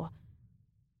still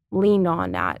leaned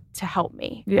on that to help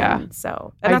me. And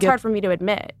that's hard for me to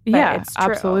admit. But it's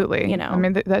true, absolutely. You know, I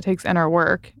mean, that takes inner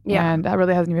work. Yeah. And that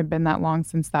really hasn't even been that long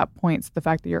since that point. So the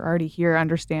fact that you're already here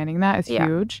understanding that is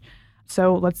huge.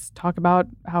 So let's talk about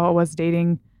how it was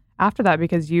dating after that,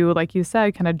 because you, like you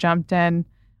said, kind of jumped in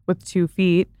with 2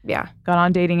 feet. Yeah. Got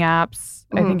on dating apps.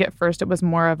 I think at first it was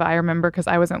more of, I remember, because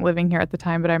I wasn't living here at the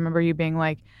time, but I remember you being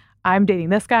like, I'm dating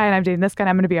this guy and I'm dating this guy and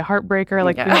I'm going to be a heartbreaker,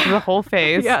 like through the whole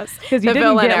phase. Yes. Because you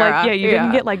didn't get like, you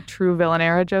didn't get like true villain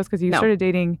era, Joes, because you started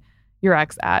dating your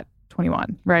ex at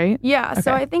 21, right? Yeah. Okay.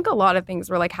 So I think a lot of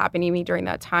things were like happening to me during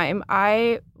that time.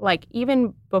 I like,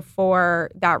 even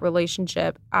before that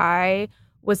relationship, I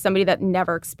was somebody that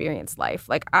never experienced life.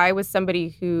 Like, I was somebody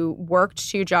who worked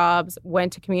 2 jobs,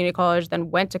 went to community college,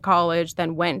 then went to college,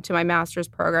 then went to my master's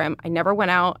program. I never went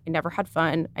out. I never had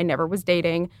fun. I never was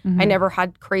dating. I never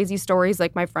had crazy stories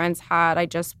like my friends had. I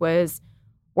just was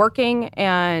working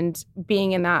and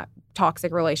being in that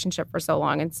toxic relationship for so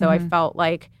long. And so I felt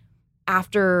like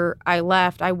after I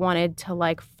left, I wanted to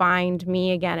like find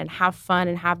me again and have fun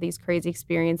and have these crazy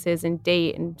experiences and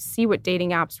date and see what dating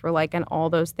apps were like and all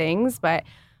those things. But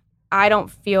I don't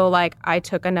feel like I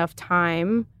took enough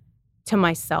time to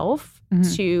myself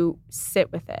to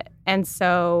sit with it. And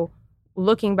so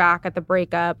looking back at the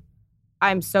breakup,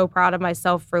 I'm so proud of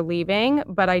myself for leaving,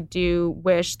 but I do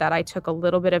wish that I took a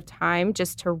little bit of time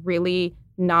just to really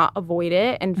not avoid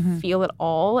it and feel it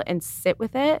all and sit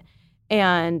with it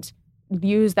and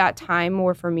use that time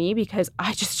more for me, because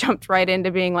I just jumped right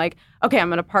into being like, okay, I'm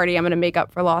going to party. I'm going to make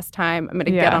up for lost time. I'm going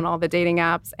to get on all the dating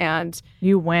apps. And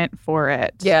you went for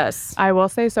it. Yes. I will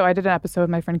say, so I did an episode with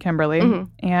my friend Kimberly,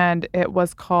 and it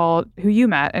was called Who You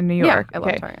Met in New York. Yeah, I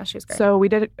loved her. Yeah, she was great. So we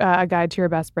did a guide to your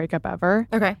best breakup ever.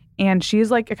 Okay. And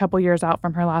she's like a couple years out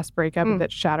from her last breakup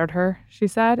that shattered her, she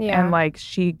said. Yeah. And like,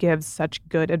 she gives such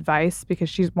good advice because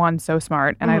she's, one, so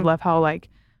smart. And I love how like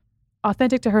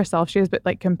authentic to herself she is, but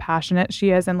like compassionate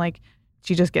she is, and like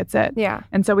she just gets it. Yeah.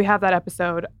 And so we have that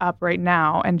episode up right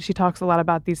now, and she talks a lot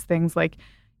about these things, like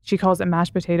she calls it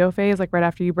mashed potato phase, like right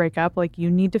after you break up, like you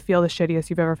need to feel the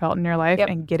shittiest you've ever felt in your life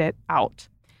and get it out.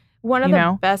 One of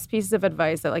the best pieces of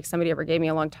advice that like somebody ever gave me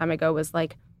a long time ago was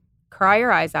like, cry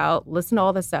your eyes out, listen to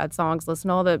all the sad songs,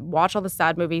 watch all the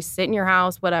sad movies, sit in your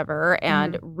house, whatever,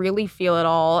 and really feel it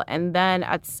all. And then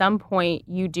at some point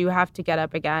you do have to get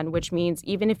up again, which means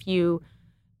even if you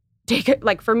take it,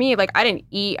 like for me, like I didn't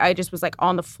eat, I just was like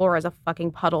on the floor as a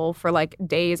fucking puddle for like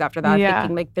days after that,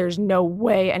 thinking like there's no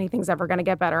way anything's ever going to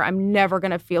get better. I'm never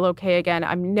going to feel okay again.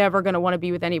 I'm never going to want to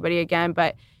be with anybody again.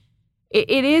 But it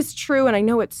is true. And I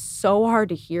know it's so hard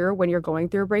to hear when you're going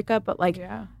through a breakup, but like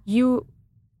you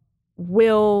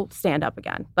will stand up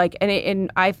again. Like,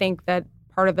 and I think that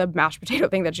part of the mashed potato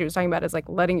thing that she was talking about is like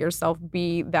letting yourself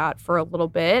be that for a little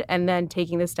bit and then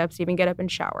taking the steps to even get up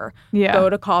and shower. Yeah. Go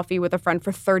to coffee with a friend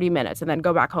for 30 minutes and then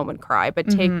go back home and cry. But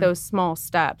take those small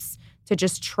steps to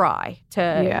just try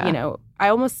to, you know, I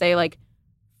almost say like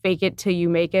fake it till you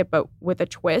make it, but with a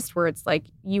twist where it's like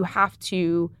you have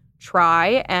to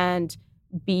try and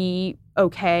be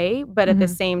okay, but at the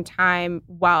same time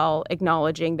while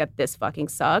acknowledging that this fucking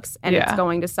sucks and it's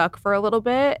going to suck for a little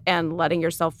bit and letting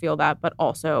yourself feel that, but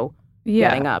also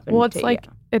getting up. And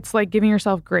it's like giving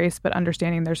yourself grace, but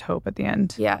understanding there's hope at the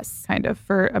end. Yes. Kind of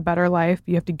for a better life.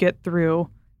 You have to get through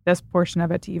this portion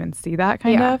of it to even see that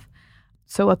kind of.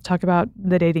 So let's talk about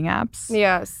the dating apps.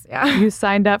 Yes. Yeah. You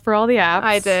signed up for all the apps.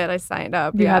 I did. I signed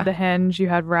up. You had the Hinge, you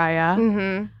had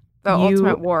Raya. The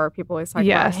ultimate war. People always talk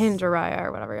about Hinge or Raya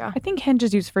or whatever, I think Hinge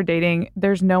is used for dating.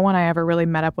 There's no one I ever really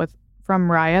met up with from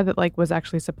Raya that like was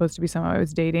actually supposed to be someone I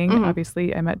was dating.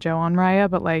 Obviously, I met Joe on Raya,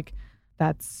 but like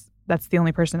that's the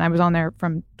only person. I was on there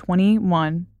from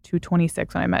 21 to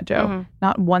 26 when I met Joe.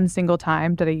 Not one single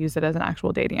time did I use it as an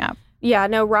actual dating app. Yeah,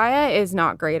 no, Raya is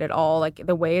not great at all. Like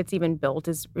the way it's even built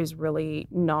is really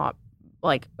not.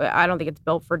 Like, I don't think it's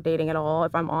built for dating at all,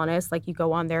 if I'm honest. Like, you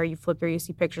go on there, you flip through, you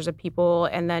see pictures of people,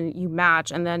 and then you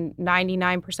match. And then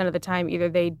 99% of the time, either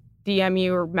they DM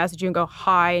you or message you and go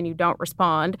hi and you don't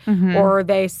respond, Mm-hmm. or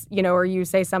they, you know, or you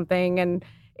say something and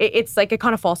it's like it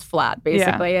kind of falls flat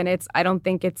basically. And I don't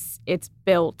think it's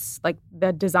built, like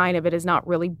the design of it is not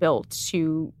really built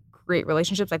to create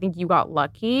relationships. I think you got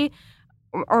lucky,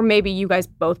 or maybe you guys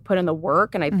both put in the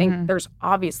work. And I think there's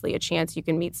obviously a chance you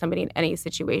can meet somebody in any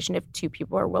situation if two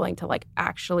people are willing to like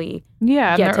actually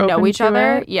get to know each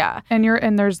other. It. Yeah. And you're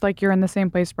in the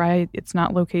same place, right? It's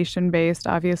not location based,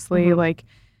 obviously. Like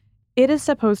it is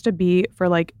supposed to be for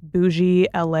like bougie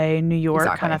LA, New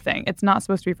York kind of thing. It's not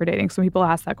supposed to be for dating. So people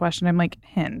ask that question. I'm like,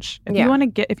 Hinge. If you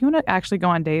want to actually go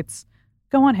on dates,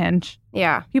 go on Hinge.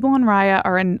 Yeah. People on Raya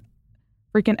are in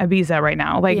freaking Ibiza right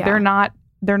now. Like they're not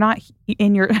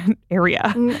in your area.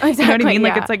 Exactly, you know what I mean?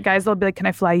 Like it's like guys will be like, can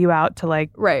I fly you out to like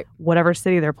whatever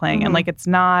city they're playing? And like it's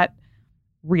not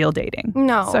real dating.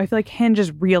 No. So I feel like Hinge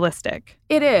is realistic.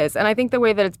 It is. And I think the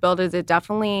way that it's built is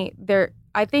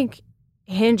I think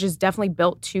Hinge is definitely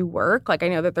built to work. Like I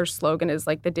know that their slogan is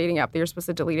like the dating app that you're supposed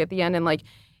to delete at the end. And like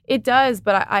it does.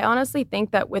 But I honestly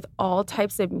think that with all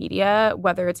types of media,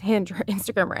 whether it's Hinge or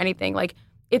Instagram or anything, like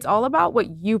it's all about what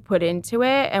you put into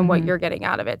it and what you're getting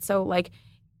out of it. So like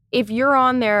if you're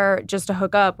on there just to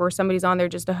hook up or somebody's on there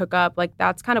just to hook up, like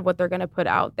that's kind of what they're going to put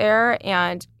out there.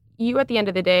 And you at the end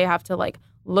of the day have to like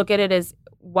look at it as,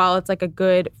 while it's like a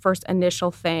good first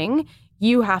initial thing,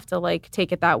 you have to like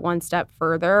take it that one step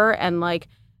further and like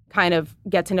kind of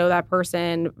get to know that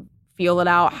person, feel it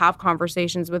out, have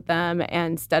conversations with them,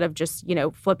 and instead of just, you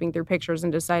know, flipping through pictures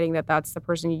and deciding that that's the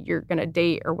person you're going to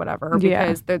date or whatever,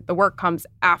 because the work comes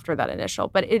after that initial.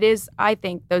 But it is, I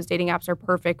think those dating apps are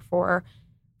perfect for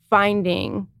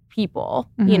finding people,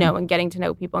 you know, and getting to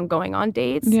know people and going on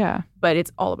dates. Yeah. But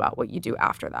it's all about what you do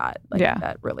after that. Like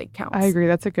that really counts. I agree.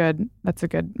 That's a good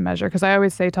measure. Because I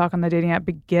always say talk on the dating app,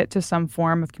 but get to some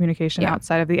form of communication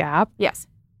outside of the app. Yes.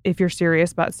 If you're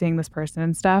serious about seeing this person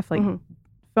and stuff, like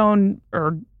phone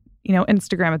or, you know,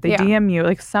 Instagram, if they DM you,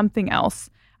 like something else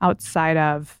outside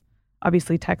of,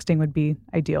 obviously texting would be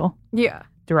ideal. Yeah.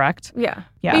 Direct. Yeah.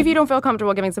 If you don't feel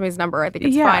comfortable giving somebody's number, I think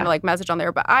it's fine to like message on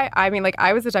there. But I mean, like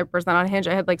I was the type of person on Hinge,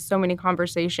 I had like so many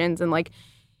conversations and like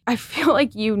I feel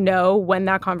like you know when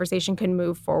that conversation can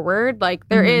move forward. Like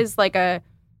there is like a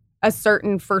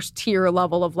certain first tier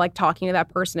level of like talking to that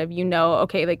person of, you know,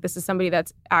 okay, like this is somebody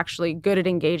that's actually good at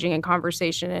engaging in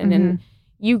conversation and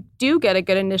you do get a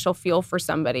good initial feel for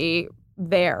somebody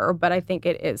there. But I think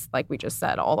it is, like we just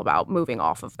said, all about moving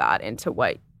off of that into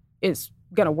what is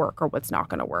going to work or what's not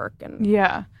going to work. And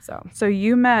so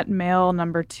you met male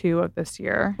number 2 of this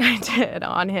year. I did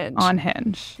on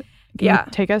Hinge. Can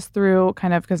you take us through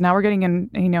kind of, because now we're getting in,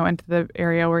 you know, into the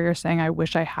area where you're saying, I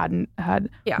wish I hadn't had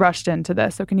rushed into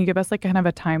this. So can you give us like kind of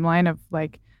a timeline of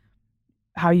like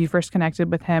how you first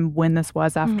connected with him, when this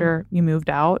was after you moved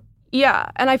out? Yeah.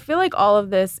 And I feel like all of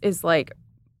this is like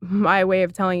my way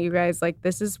of telling you guys, like,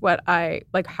 this is what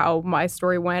like how my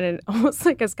story went, and almost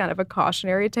like as kind of a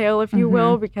cautionary tale, if you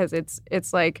will, because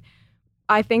it's like,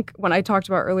 I think when I talked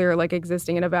about earlier, like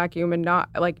existing in a vacuum and not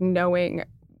like knowing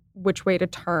which way to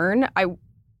turn,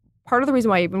 part of the reason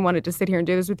why I even wanted to sit here and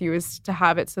do this with you is to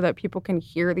have it so that people can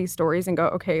hear these stories and go,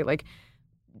 okay, like,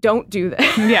 don't do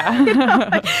this. Yeah. You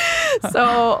know?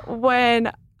 So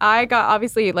when I got,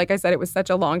 obviously, like I said, it was such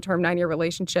a long-term 9-year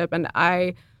relationship, and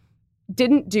I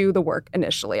didn't do the work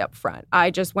initially up front.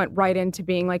 I just went right into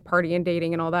being like party and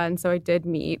dating and all that. And so I did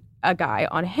meet a guy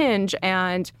on Hinge,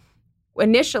 and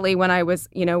initially when I was,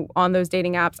 you know, on those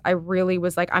dating apps, I really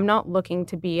was like, I'm not looking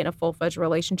to be in a full-fledged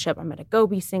relationship. I'm going to go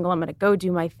be single. I'm going to go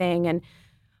do my thing. And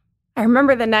I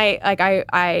remember the night, like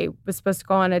I was supposed to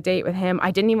go on a date with him.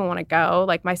 I didn't even want to go.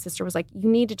 Like my sister was like, you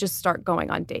need to just start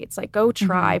going on dates. Like go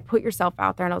try, put yourself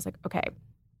out there. And I was like, okay.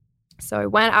 So I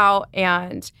went out,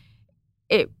 and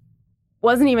it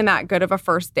wasn't even that good of a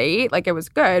first date. Like it was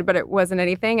good, but it wasn't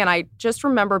anything. And I just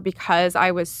remember, because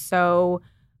I was so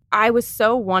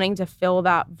wanting to fill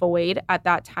that void at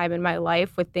that time in my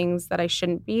life with things that I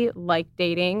shouldn't be, like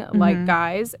dating, like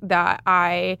guys, that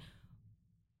I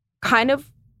kind of,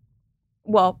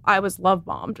 I was love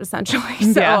bombed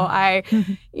essentially. So I,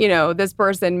 you know, this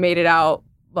person made it out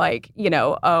like, you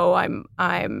know, oh,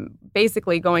 I'm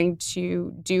basically going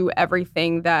to do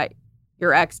everything that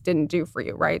your ex didn't do for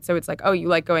you, right? So it's like, oh, you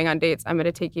like going on dates, I'm going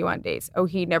to take you on dates. Oh,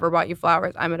 he never bought you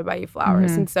flowers, I'm going to buy you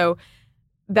flowers. And so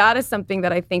that is something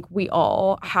that I think we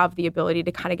all have the ability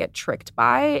to kind of get tricked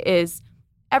by, is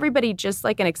everybody, just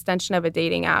like an extension of a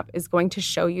dating app, is going to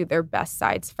show you their best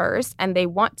sides first, and they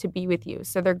want to be with you.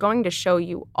 So they're going to show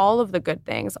you all of the good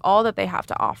things, all that they have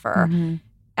to offer.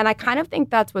 And I kind of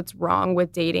think that's what's wrong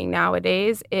with dating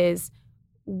nowadays, is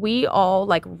we all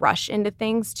like rush into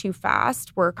things too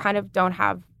fast. We're kind of don't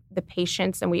have the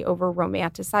patience and we over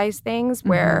romanticize things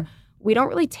where we don't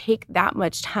really take that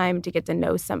much time to get to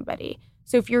know somebody.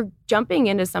 So if you're jumping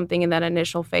into something in that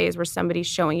initial phase where somebody's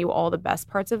showing you all the best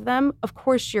parts of them, of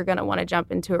course you're going to want to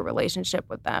jump into a relationship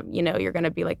with them. You know, you're going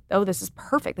to be like, oh, this is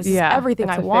perfect. This is everything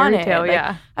I wanted.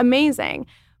 Like, amazing.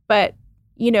 But,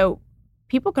 you know,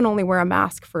 people can only wear a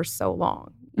mask for so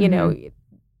long. You know,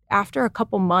 after a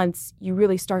couple months, you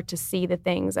really start to see the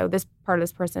things, oh, this part of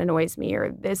this person annoys me,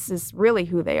 or this is really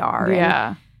who they are. Yeah.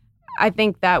 And I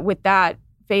think that with that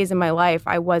phase in my life,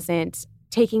 I wasn't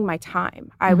taking my time.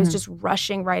 I was just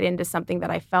rushing right into something that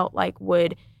I felt like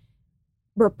would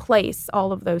replace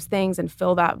all of those things and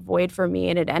fill that void for me.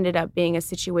 And it ended up being a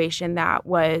situation that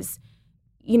was,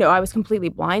 you know, I was completely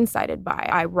blindsided by.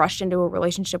 I rushed into a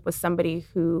relationship with somebody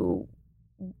who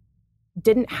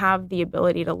didn't have the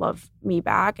ability to love me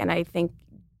back. And I think,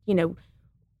 you know,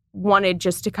 wanted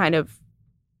just to kind of,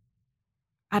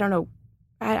 I don't know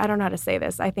how to say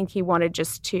this. I think he wanted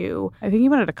just to... I think he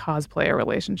wanted to cosplay a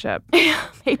relationship.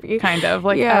 Maybe. Kind of.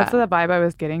 Like, that's the vibe I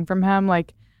was getting from him.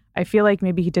 Like, I feel like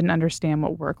maybe he didn't understand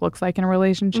what work looks like in a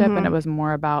relationship, and it was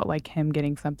more about, like, him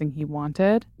getting something he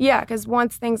wanted. Yeah, because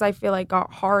once things I feel like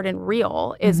got hard and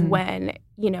real is when,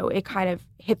 you know, it kind of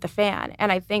hit the fan.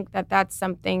 And I think that that's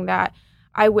something that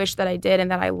I wish that I did and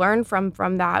that I learned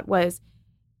from that was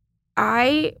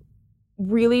I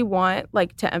really want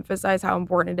like to emphasize how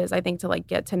important it is, I think, to like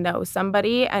get to know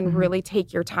somebody and really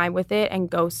take your time with it and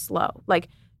go slow. Like,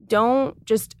 don't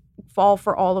just fall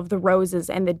for all of the roses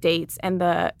and the dates and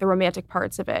the romantic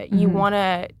parts of it. You want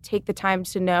to take the time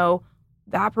to know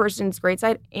that person's great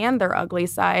side and their ugly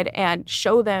side and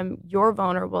show them your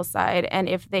vulnerable side. And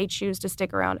if they choose to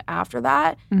stick around after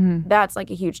that, that's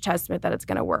like a huge testament that it's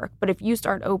going to work. But if you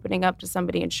start opening up to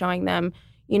somebody and showing them,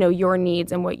 you know, your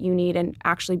needs and what you need and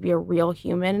actually be a real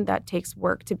human that takes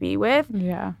work to be with,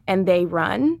 and they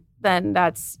run, then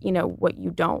that's, you know, what you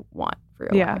don't want for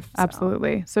your life. Yeah,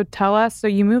 absolutely. So tell us, so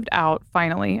you moved out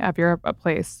finally of your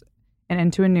place and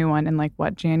into a new one in like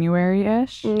what,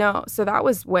 January-ish? No, so that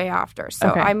was way after. So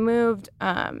I moved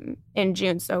in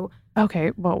June. So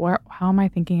okay, well, how am I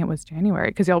thinking it was January?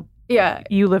 Because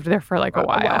you lived there for like a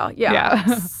while. Yeah.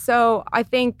 So I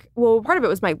think, well, part of it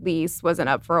was my lease wasn't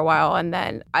up for a while. And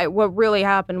then what really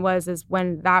happened is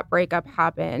when that breakup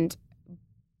happened,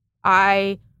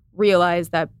 I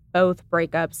realized that both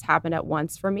breakups happened at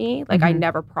once for me. Like I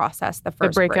never processed the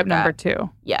first breakup. Number 2.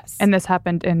 Yes. And this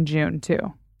happened in June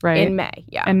too, right? In May,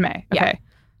 yeah. In May, okay. Yeah.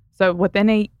 So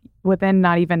within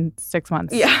not even 6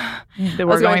 months. Yeah.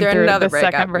 We're going through the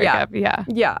second breakup.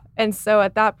 Yeah. And so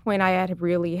at that point, I had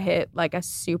really hit like a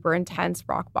super intense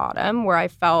rock bottom where I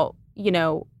felt, you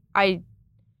know, I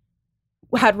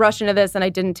had rushed into this and I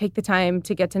didn't take the time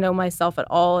to get to know myself at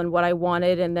all and what I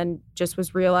wanted. And then just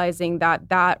was realizing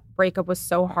that breakup was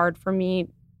so hard for me,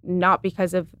 not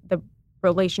because of the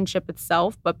relationship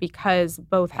itself, but because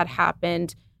both had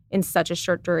happened in such a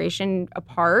short duration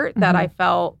apart that I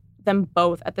felt them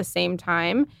both at the same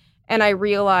time. And I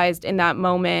realized in that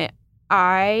moment,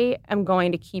 I am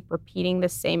going to keep repeating the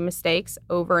same mistakes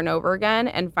over and over again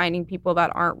and finding people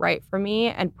that aren't right for me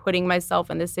and putting myself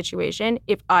in this situation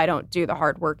if I don't do the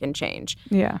hard work and change.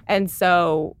 Yeah. And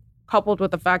so coupled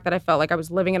with the fact that I felt like I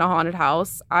was living in a haunted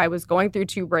house, I was going through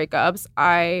 2 breakups,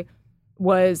 I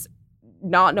was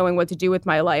not knowing what to do with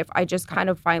my life, I just kind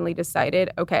of finally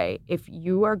decided, okay, if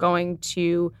you are going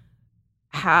to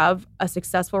have a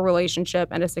successful relationship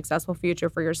and a successful future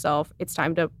for yourself, it's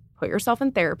time to put yourself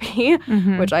in therapy,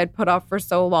 which I had put off for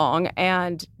so long,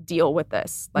 and deal with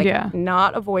this. Like,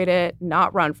 not avoid it,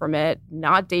 not run from it,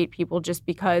 not date people just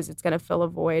because it's going to fill a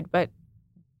void, but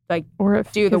like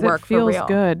do the work for real. It feels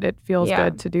good. It feels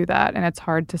good to do that. And it's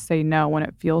hard to say no when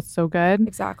it feels so good.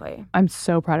 Exactly. I'm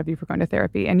so proud of you for going to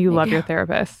therapy, and you love your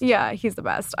therapist. Yeah, he's the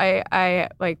best. I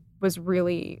like was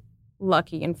really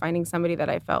lucky in finding somebody that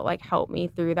I felt like helped me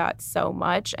through that so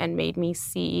much and made me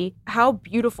see how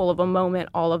beautiful of a moment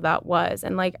all of that was.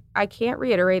 And like, I can't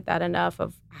reiterate that enough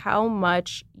of how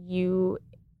much you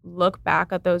look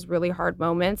back at those really hard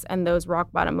moments and those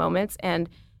rock bottom moments, and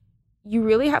you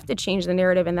really have to change the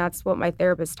narrative. And that's what my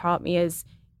therapist taught me, is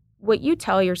what you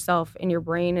tell yourself in your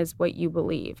brain is what you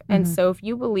believe. And so if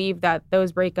you believe that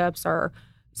those breakups are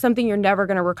something you're never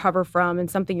going to recover from and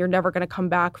something you're never going to come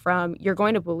back from, you're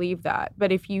going to believe that.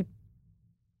 But if you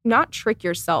not trick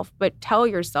yourself, but tell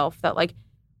yourself that, like,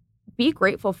 be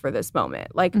grateful for this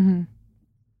moment, like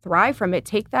thrive from it,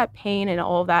 take that pain and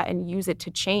all of that and use it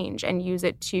to change and use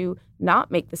it to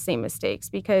not make the same mistakes.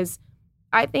 Because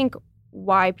I think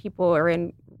why people are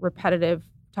in repetitive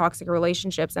toxic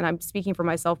relationships, and I'm speaking for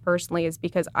myself personally, is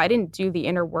because I didn't do the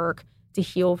inner work to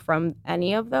heal from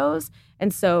any of those.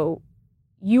 And so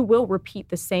you will repeat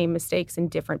the same mistakes in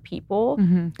different people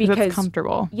because it's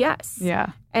comfortable. Yes.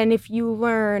 Yeah. And if you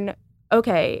learn,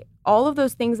 okay, all of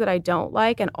those things that I don't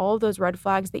like and all of those red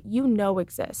flags that you know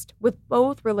exist with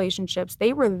both relationships,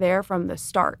 they were there from the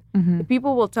start. The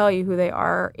people will tell you who they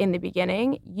are in the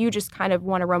beginning. You just kind of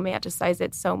want to romanticize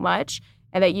it so much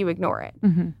and that you ignore it.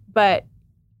 But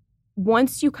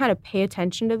once you kind of pay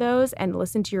attention to those and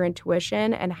listen to your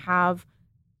intuition and have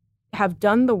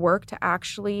done the work to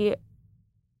actually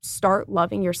start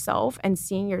loving yourself and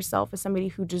seeing yourself as somebody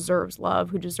who deserves love,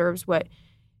 who deserves what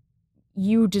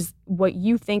you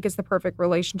think is the perfect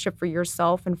relationship for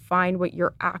yourself, and find what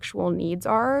your actual needs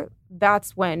are,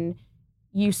 that's when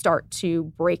you start to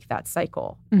break that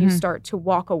cycle. You start to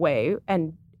walk away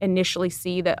and initially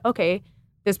see that, okay,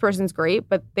 this person's great,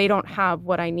 but they don't have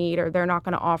what I need, or they're not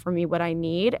going to offer me what I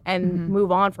need, and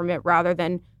move on from it rather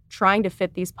than trying to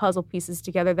fit these puzzle pieces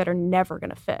together that are never going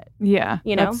to fit. Yeah.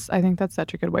 You know? I think that's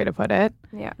such a good way to put it.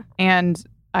 Yeah. And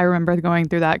I remember going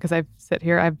through that because I've sat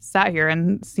here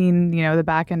and seen, the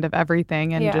back end of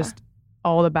everything and just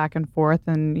all the back and forth.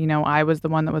 And, I was the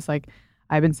one that was like,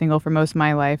 I've been single for most of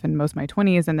my life and most of my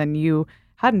 20s. And then you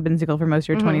hadn't been single for most of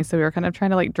your 20s. So we were kind of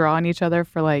trying to like draw on each other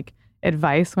for like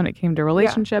advice when it came to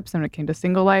relationships and when it came to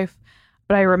single life.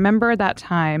 But I remember that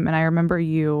time, and I remember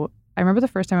the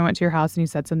first time I went to your house and you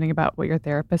said something about what your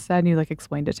therapist said, and you like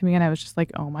explained it to me, and I was just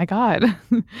like, oh my God,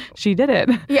 she did it.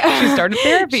 Yeah. She started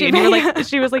therapy. And you were like,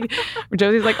 she was like,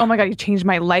 Josie's like, oh my God, you changed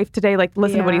my life today. Like,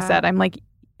 listen to what he said. I'm like,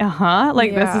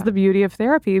 this is the beauty of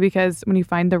therapy, because when you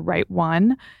find the right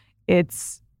one,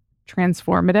 it's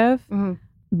transformative.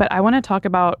 But I want to talk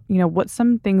about, what's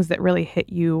some things that really hit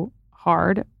you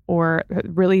hard or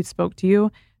really spoke to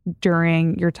you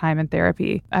during your time in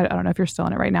therapy. I don't know if you're still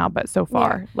in it right now, but so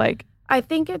far, I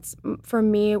think for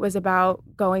me, it was about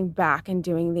going back and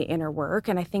doing the inner work.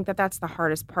 And I think that that's the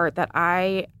hardest part that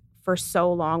I, for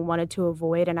so long, wanted to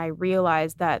avoid. And I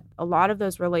realized that a lot of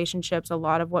those relationships, a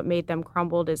lot of what made them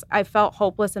crumbled is I felt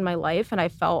hopeless in my life. And I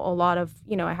felt a lot of,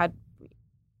 I had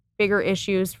bigger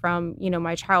issues from,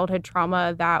 my childhood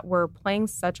trauma that were playing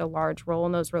such a large role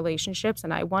in those relationships.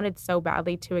 And I wanted so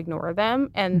badly to ignore them.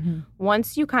 And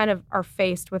once you kind of are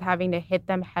faced with having to hit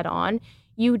them head on,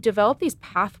 you develop these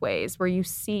pathways where you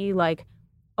see like,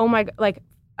 oh my,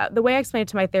 the way I explained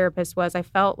it to my therapist was I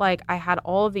felt like I had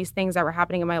all of these things that were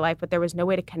happening in my life, but there was no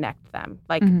way to connect them.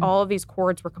 Like all of these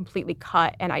cords were completely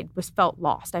cut, and I felt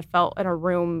lost. I felt in a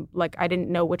room like I didn't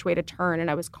know which way to turn,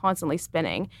 and I was constantly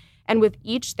spinning. And with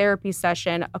each therapy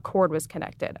session, a cord was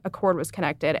connected.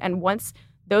 And once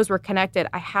those were connected,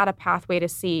 I had a pathway to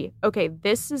see, okay,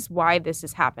 this is why this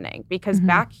is happening. Because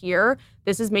back here,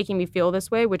 this is making me feel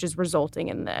this way, which is resulting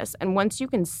in this. And once you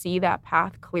can see that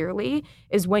path clearly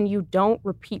is when you don't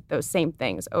repeat those same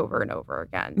things over and over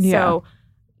again. Yeah.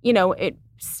 So,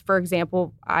 for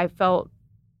example, I felt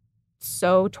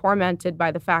so tormented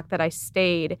by the fact that I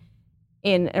stayed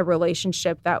in a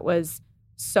relationship that was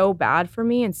so bad for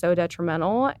me and so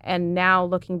detrimental. And now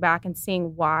looking back and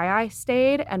seeing why I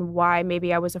stayed and why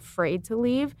maybe I was afraid to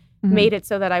leave made it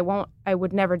so that I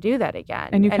would never do that again.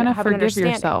 And you kind of forgive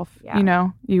yourself. Yeah.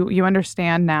 You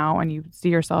understand now, and you see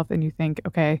yourself and you think,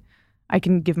 okay, I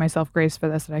can give myself grace for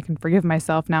this, and I can forgive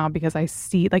myself now because I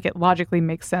see, like, it logically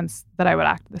makes sense that I would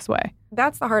act this way.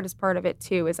 That's the hardest part of it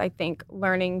too, is I think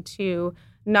learning to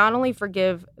not only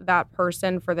forgive that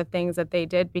person for the things that they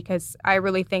did, because I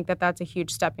really think that that's a huge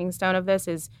stepping stone of this,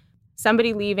 is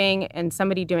somebody leaving and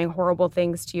somebody doing horrible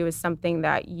things to you is something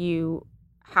that you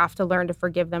have to learn to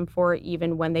forgive them for,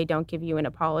 even when they don't give you an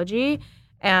apology.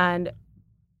 And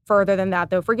further than that,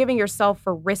 though, forgiving yourself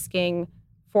for risking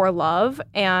for love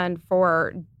and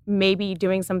for maybe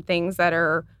doing some things that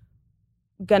are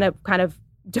going to kind of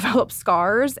develop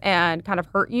scars and kind of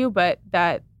hurt you, but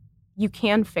that you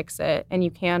can fix it and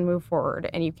you can move forward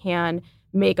and you can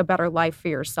make a better life for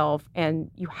yourself.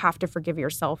 And you have to forgive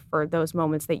yourself for those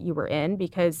moments that you were in,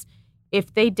 because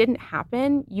if they didn't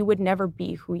happen, you would never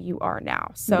be who you are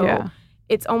now. So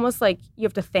it's almost like you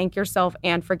have to thank yourself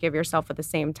and forgive yourself at the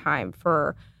same time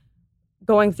for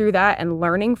going through that and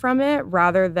learning from it,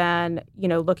 rather than,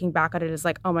 looking back at it as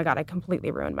like, oh my God, I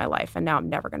completely ruined my life and now I'm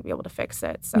never going to be able to fix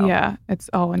it. So yeah, it's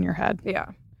all in your head. Yeah.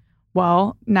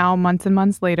 Well, now months and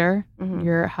months later,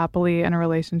 you're happily in a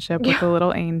relationship with a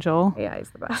little angel. Yeah,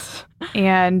 he's the best.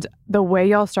 And the way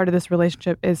y'all started this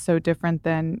relationship is so different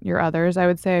than your others, I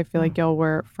would say. I feel like y'all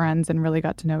were friends and really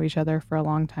got to know each other for a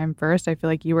long time first. I feel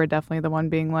like you were definitely the one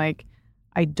being like,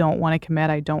 I don't want to commit.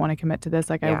 I don't want to commit to this.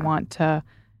 Like, I want to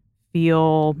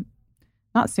feel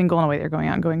not single in a way they're going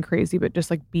out and going crazy, but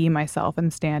just like be myself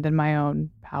and stand in my own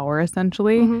power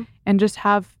essentially. And just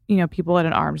have, people at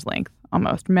an arm's length,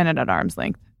 almost men at an arm's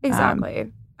length.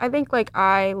 Exactly. I think like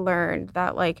I learned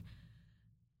that like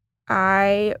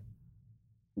I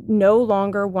no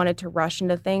longer wanted to rush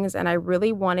into things, and I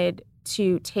really wanted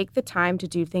to take the time to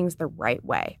do things the right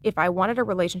way. If I wanted a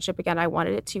relationship again, I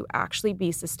wanted it to actually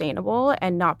be sustainable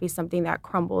and not be something that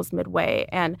crumbles midway.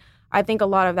 And I think a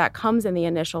lot of that comes in the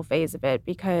initial phase of it,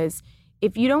 because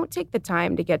if you don't take the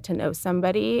time to get to know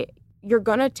somebody, you're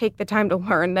going to take the time to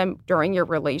learn them during your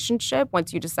relationship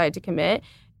once you decide to commit.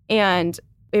 And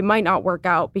it might not work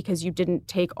out because you didn't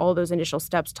take all those initial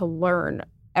steps to learn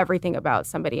everything about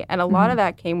somebody. And a lot of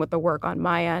that came with the work on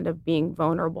my end of being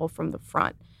vulnerable from the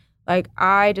front. Like,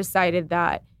 I decided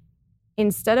that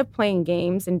instead of playing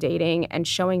games and dating and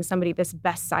showing somebody this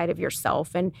best side of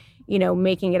yourself and,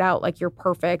 making it out like you're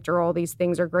perfect or all these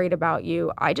things are great about you,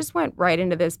 I just went right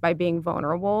into this by being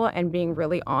vulnerable and being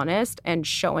really honest and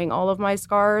showing all of my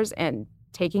scars and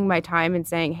taking my time and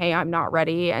saying, hey, I'm not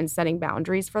ready, and setting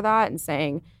boundaries for that and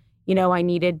saying,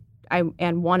 I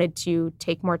wanted to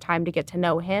take more time to get to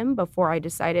know him before I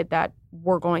decided that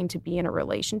we're going to be in a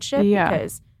relationship,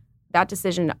 because that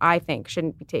decision, I think,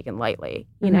 shouldn't be taken lightly,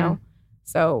 you know?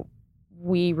 So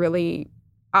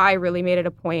I really made it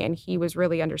a point, and he was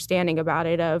really understanding about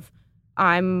it, of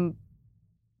I'm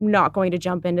not going to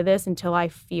jump into this until I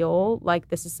feel like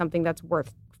this is something that's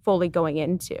worth fully going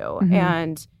into.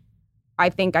 And I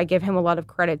think I give him a lot of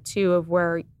credit too, of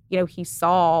where, he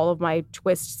saw all of my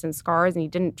twists and scars and he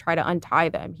didn't try to untie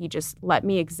them. He just let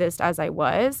me exist as I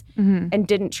was and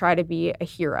didn't try to be a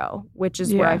hero, which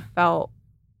is where I felt,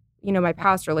 my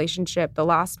past relationship, the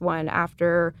last one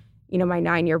after, my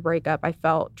 9-year breakup, I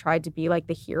tried to be like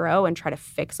the hero and try to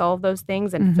fix all of those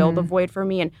things and fill the void for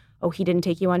me. And, oh, he didn't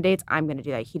take you on dates, I'm going to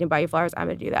do that. He didn't buy you flowers, I'm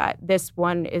going to do that. This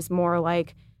one is more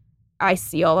like, I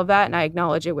see all of that and I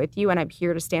acknowledge it with you, and I'm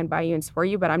here to stand by you and support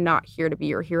you, but I'm not here to be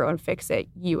your hero and fix it.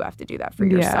 You have to do that for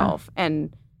yourself.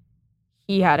 And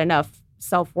he had enough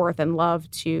self-worth and love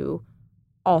to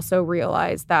also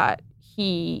realize that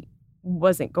he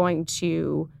wasn't going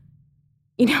to,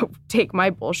 take my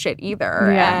bullshit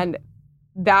either. And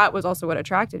that was also what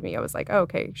attracted me. I was like, oh,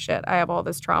 okay, shit, I have all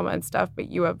this trauma and stuff, but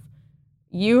you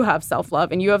have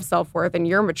self-love and you have self-worth and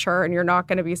you're mature, and you're not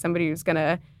going to be somebody who's going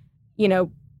to,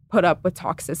 put up with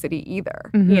toxicity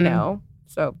either,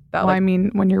 So that,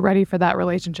 when you're ready for that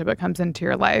relationship, it comes into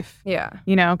your life.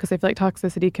 Because I feel like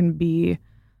toxicity can be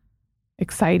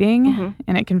exciting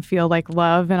and it can feel like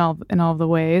love in all of the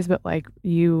ways, but like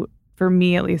for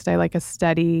me at least, I like a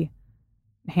steady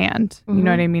hand. You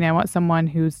know what I mean? I want someone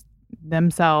who's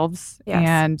themselves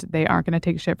and they aren't going to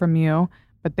take shit from you,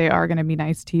 but they are going to be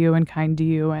nice to you and kind to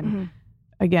you. And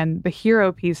again, the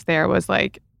hero piece there was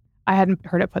like, I hadn't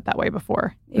heard it put that way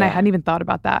before. And I hadn't even thought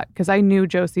about that, because I knew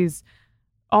Josi's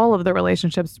all of the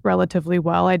relationships relatively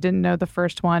well. I didn't know the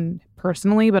first one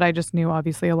personally, but I just knew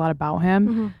obviously a lot about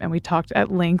him. And we talked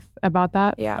at length about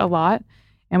that a lot.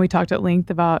 And we talked at length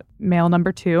about male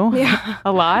number 2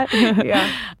 a lot.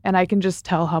 And I can just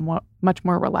tell how much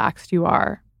more relaxed you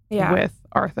are with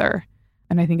Arthur.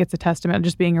 And I think it's a testament,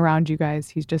 just being around you guys.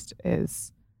 He just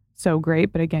is so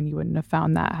great. But again, you wouldn't have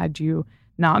found that had you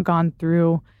not gone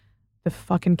through the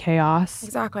fucking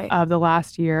chaos of the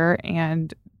last year,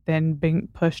 and then being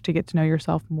pushed to get to know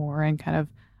yourself more and kind of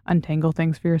untangle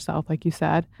things for yourself, like you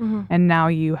said. And now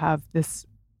you have this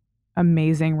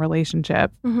amazing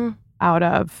relationship out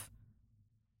of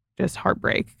just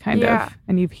heartbreak, kind of,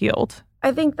 and you've healed.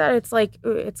 I think that it's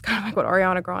kind of like what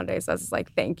Ariana Grande says. It's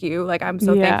like, thank you. Like, I'm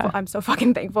so thankful. I'm so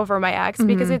fucking thankful for my ex,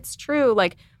 because it's true.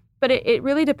 Like, but it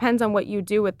really depends on what you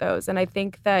do with those. And I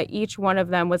think that each one of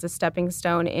them was a stepping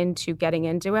stone into getting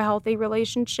into a healthy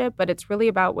relationship. But it's really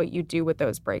about what you do with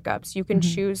those breakups. You can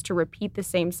choose to repeat the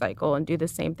same cycle and do the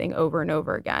same thing over and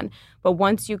over again. But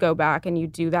once you go back and you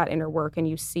do that inner work and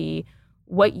you see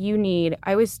what you need,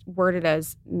 I always word it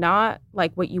as not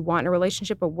like what you want in a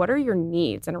relationship, but what are your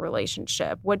needs in a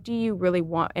relationship? What do you really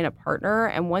want in a partner?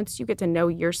 And once you get to know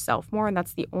yourself more, and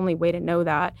that's the only way to know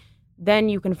that, then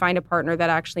you can find a partner that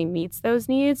actually meets those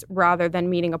needs, rather than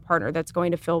meeting a partner that's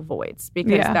going to fill voids,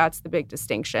 because that's the big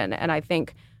distinction. And I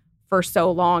think for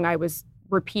so long I was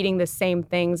repeating the same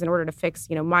things in order to fix,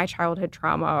 my childhood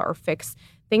trauma or fix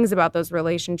things about those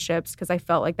relationships, because I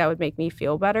felt like that would make me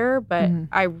feel better. But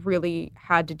I really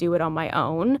had to do it on my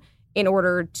own in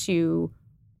order to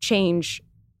change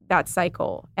that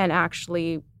cycle and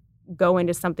actually go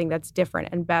into something that's different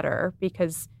and better,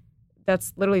 because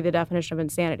that's literally the definition of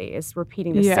insanity, is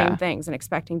repeating the same things and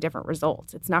expecting different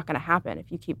results. It's not going to happen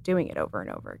if you keep doing it over and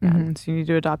over again. So you need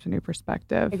to adopt a new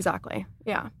perspective. Exactly.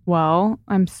 Yeah. Well,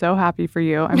 I'm so happy for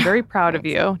you. I'm very proud of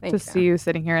you to you. see you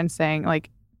sitting here and saying, like,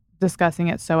 discussing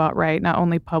it so outright, not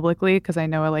only publicly, because I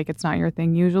know, like, it's not your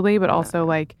thing usually, but also,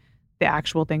 like, the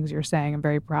actual things you're saying. I'm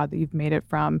very proud that you've made it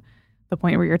from the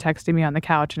point where you're texting me on the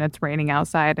couch and it's raining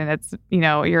outside and it's, you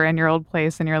know, you're in your old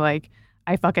place and you're like,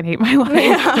 I fucking hate my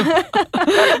life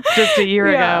just a year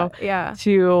ago. Yeah.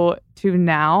 To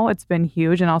now, it's been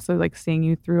huge. And also, like, seeing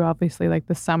you through, obviously, like,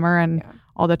 the summer and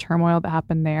all the turmoil that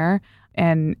happened there.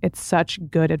 And it's such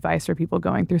good advice for people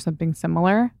going through something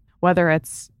similar, whether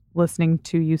it's listening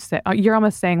to you say, you're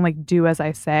almost saying, like, do as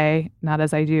I say, not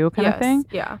as I do kind of thing.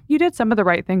 Yeah. You did some of the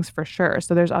right things for sure.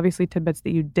 So there's obviously tidbits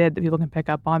that you did that people can pick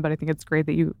up on, but I think it's great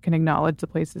that you can acknowledge the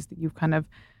places that you've kind of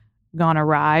gone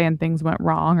awry and things went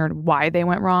wrong or why they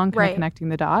went wrong, kind of connecting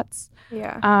the dots.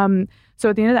 Yeah. So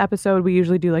at the end of the episode, we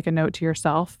usually do like a note to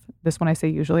yourself. This one I say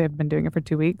usually, I've been doing it for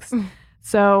 2 weeks.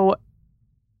 So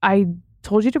I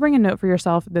told you to bring a note for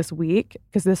yourself this week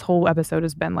because this whole episode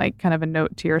has been like kind of a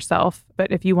note to yourself.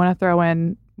 But if you want to throw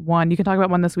in one, you can talk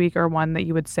about one this week or one that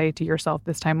you would say to yourself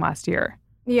this time last year.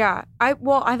 Yeah. I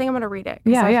think I'm going to read it.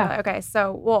 Okay.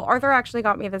 So, Arthur actually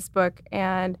got me this book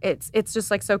and it's just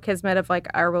like so kismet of like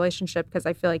our relationship because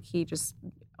I feel like he just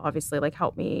obviously like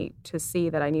helped me to see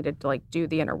that I needed to like do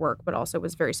the inner work, but also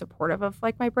was very supportive of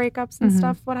like my breakups and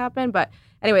stuff, what happened. But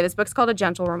anyway, this book's called A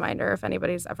Gentle Reminder. If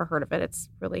anybody's ever heard of it, it's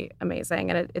really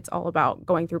amazing. And it's all about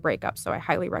going through breakups. So I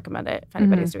highly recommend it if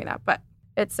anybody's doing that. But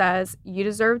it says, you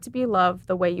deserve to be loved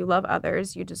the way you love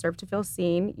others. You deserve to feel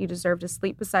seen. You deserve to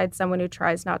sleep beside someone who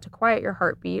tries not to quiet your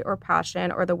heartbeat or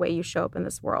passion or the way you show up in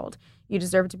this world. You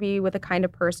deserve to be with a kind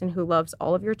of person who loves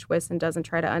all of your twists and doesn't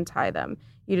try to untie them.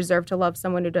 You deserve to love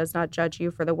someone who does not judge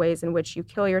you for the ways in which you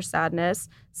kill your sadness,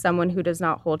 someone who does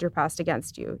not hold your past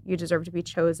against you. You deserve to be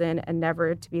chosen and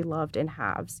never to be loved in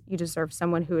halves. You deserve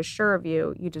someone who is sure of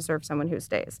you. You deserve someone who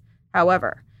stays.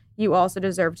 However, you also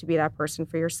deserve to be that person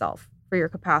for yourself. For your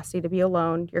capacity to be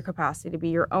alone, your capacity to be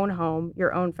your own home,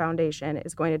 your own foundation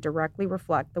is going to directly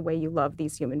reflect the way you love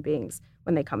these human beings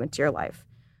when they come into your life.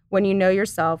 When you know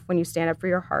yourself, when you stand up for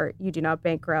your heart, you do not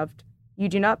bankrupt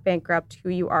who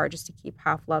you are just to keep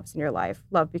half loves in your life.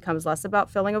 Love becomes less about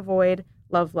filling a void.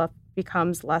 Love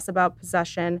becomes less about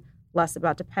possession, less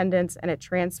about dependence, and it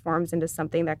transforms into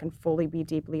something that can fully be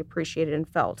deeply appreciated and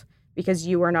felt because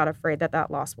you are not afraid that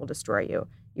loss will destroy you.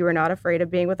 You are not afraid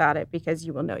of being without it because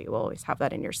you will know you will always have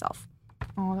that in yourself.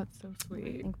 Oh, that's so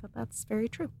sweet. I think that's very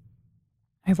true.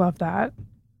 I love that.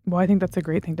 Well, I think that's a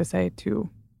great thing to say to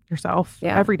yourself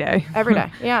every day. Every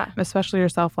day, yeah. Especially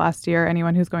yourself last year,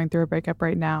 anyone who's going through a breakup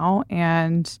right now.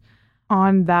 And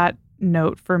on that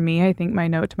note, for me, I think my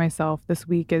note to myself this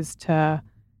week is to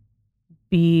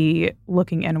be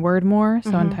looking inward more.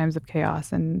 So in times of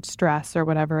chaos and stress or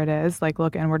whatever it is, like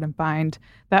look inward and find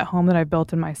that home that I've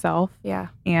built in myself. Yeah.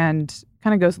 And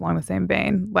kind of goes along the same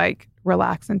vein, like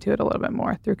relax into it a little bit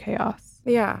more through chaos.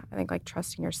 Yeah. I think like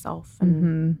trusting yourself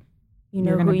and you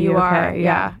know You're who you are.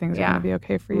 Yeah. Things are going to be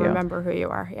okay for you. Remember who you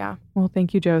are. Yeah. Well,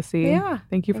 thank you, Josi. Yeah.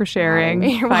 Thank you for sharing.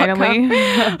 You're finally.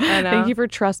 I know. Thank you for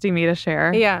trusting me to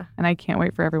share. Yeah. And I can't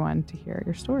wait for everyone to hear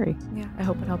your story. Yeah. I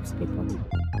hope it helps people.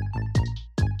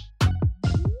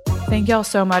 Thank y'all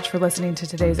so much for listening to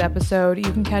today's episode.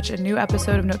 You can catch a new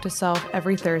episode of Note to Self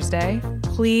every Thursday.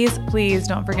 Please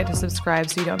don't forget to subscribe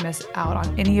so you don't miss out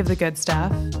on any of the good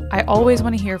stuff. I always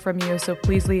want to hear from you, so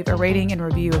please leave a rating and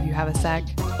review if you have a sec.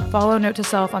 Follow Note to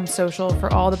Self on social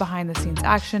for all the behind-the-scenes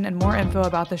action and more info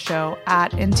about the show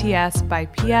at NTS by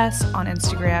PS on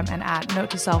Instagram and at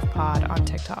Note to Self Pod on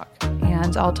TikTok.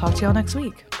 And I'll talk to y'all next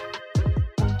week.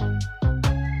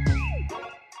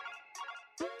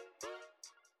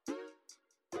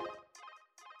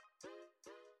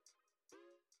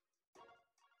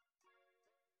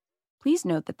 Please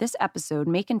note that this episode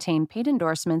may contain paid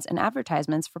endorsements and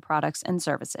advertisements for products and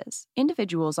services.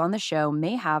 Individuals on the show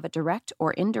may have a direct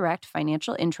or indirect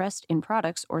financial interest in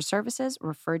products or services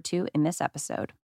referred to in this episode.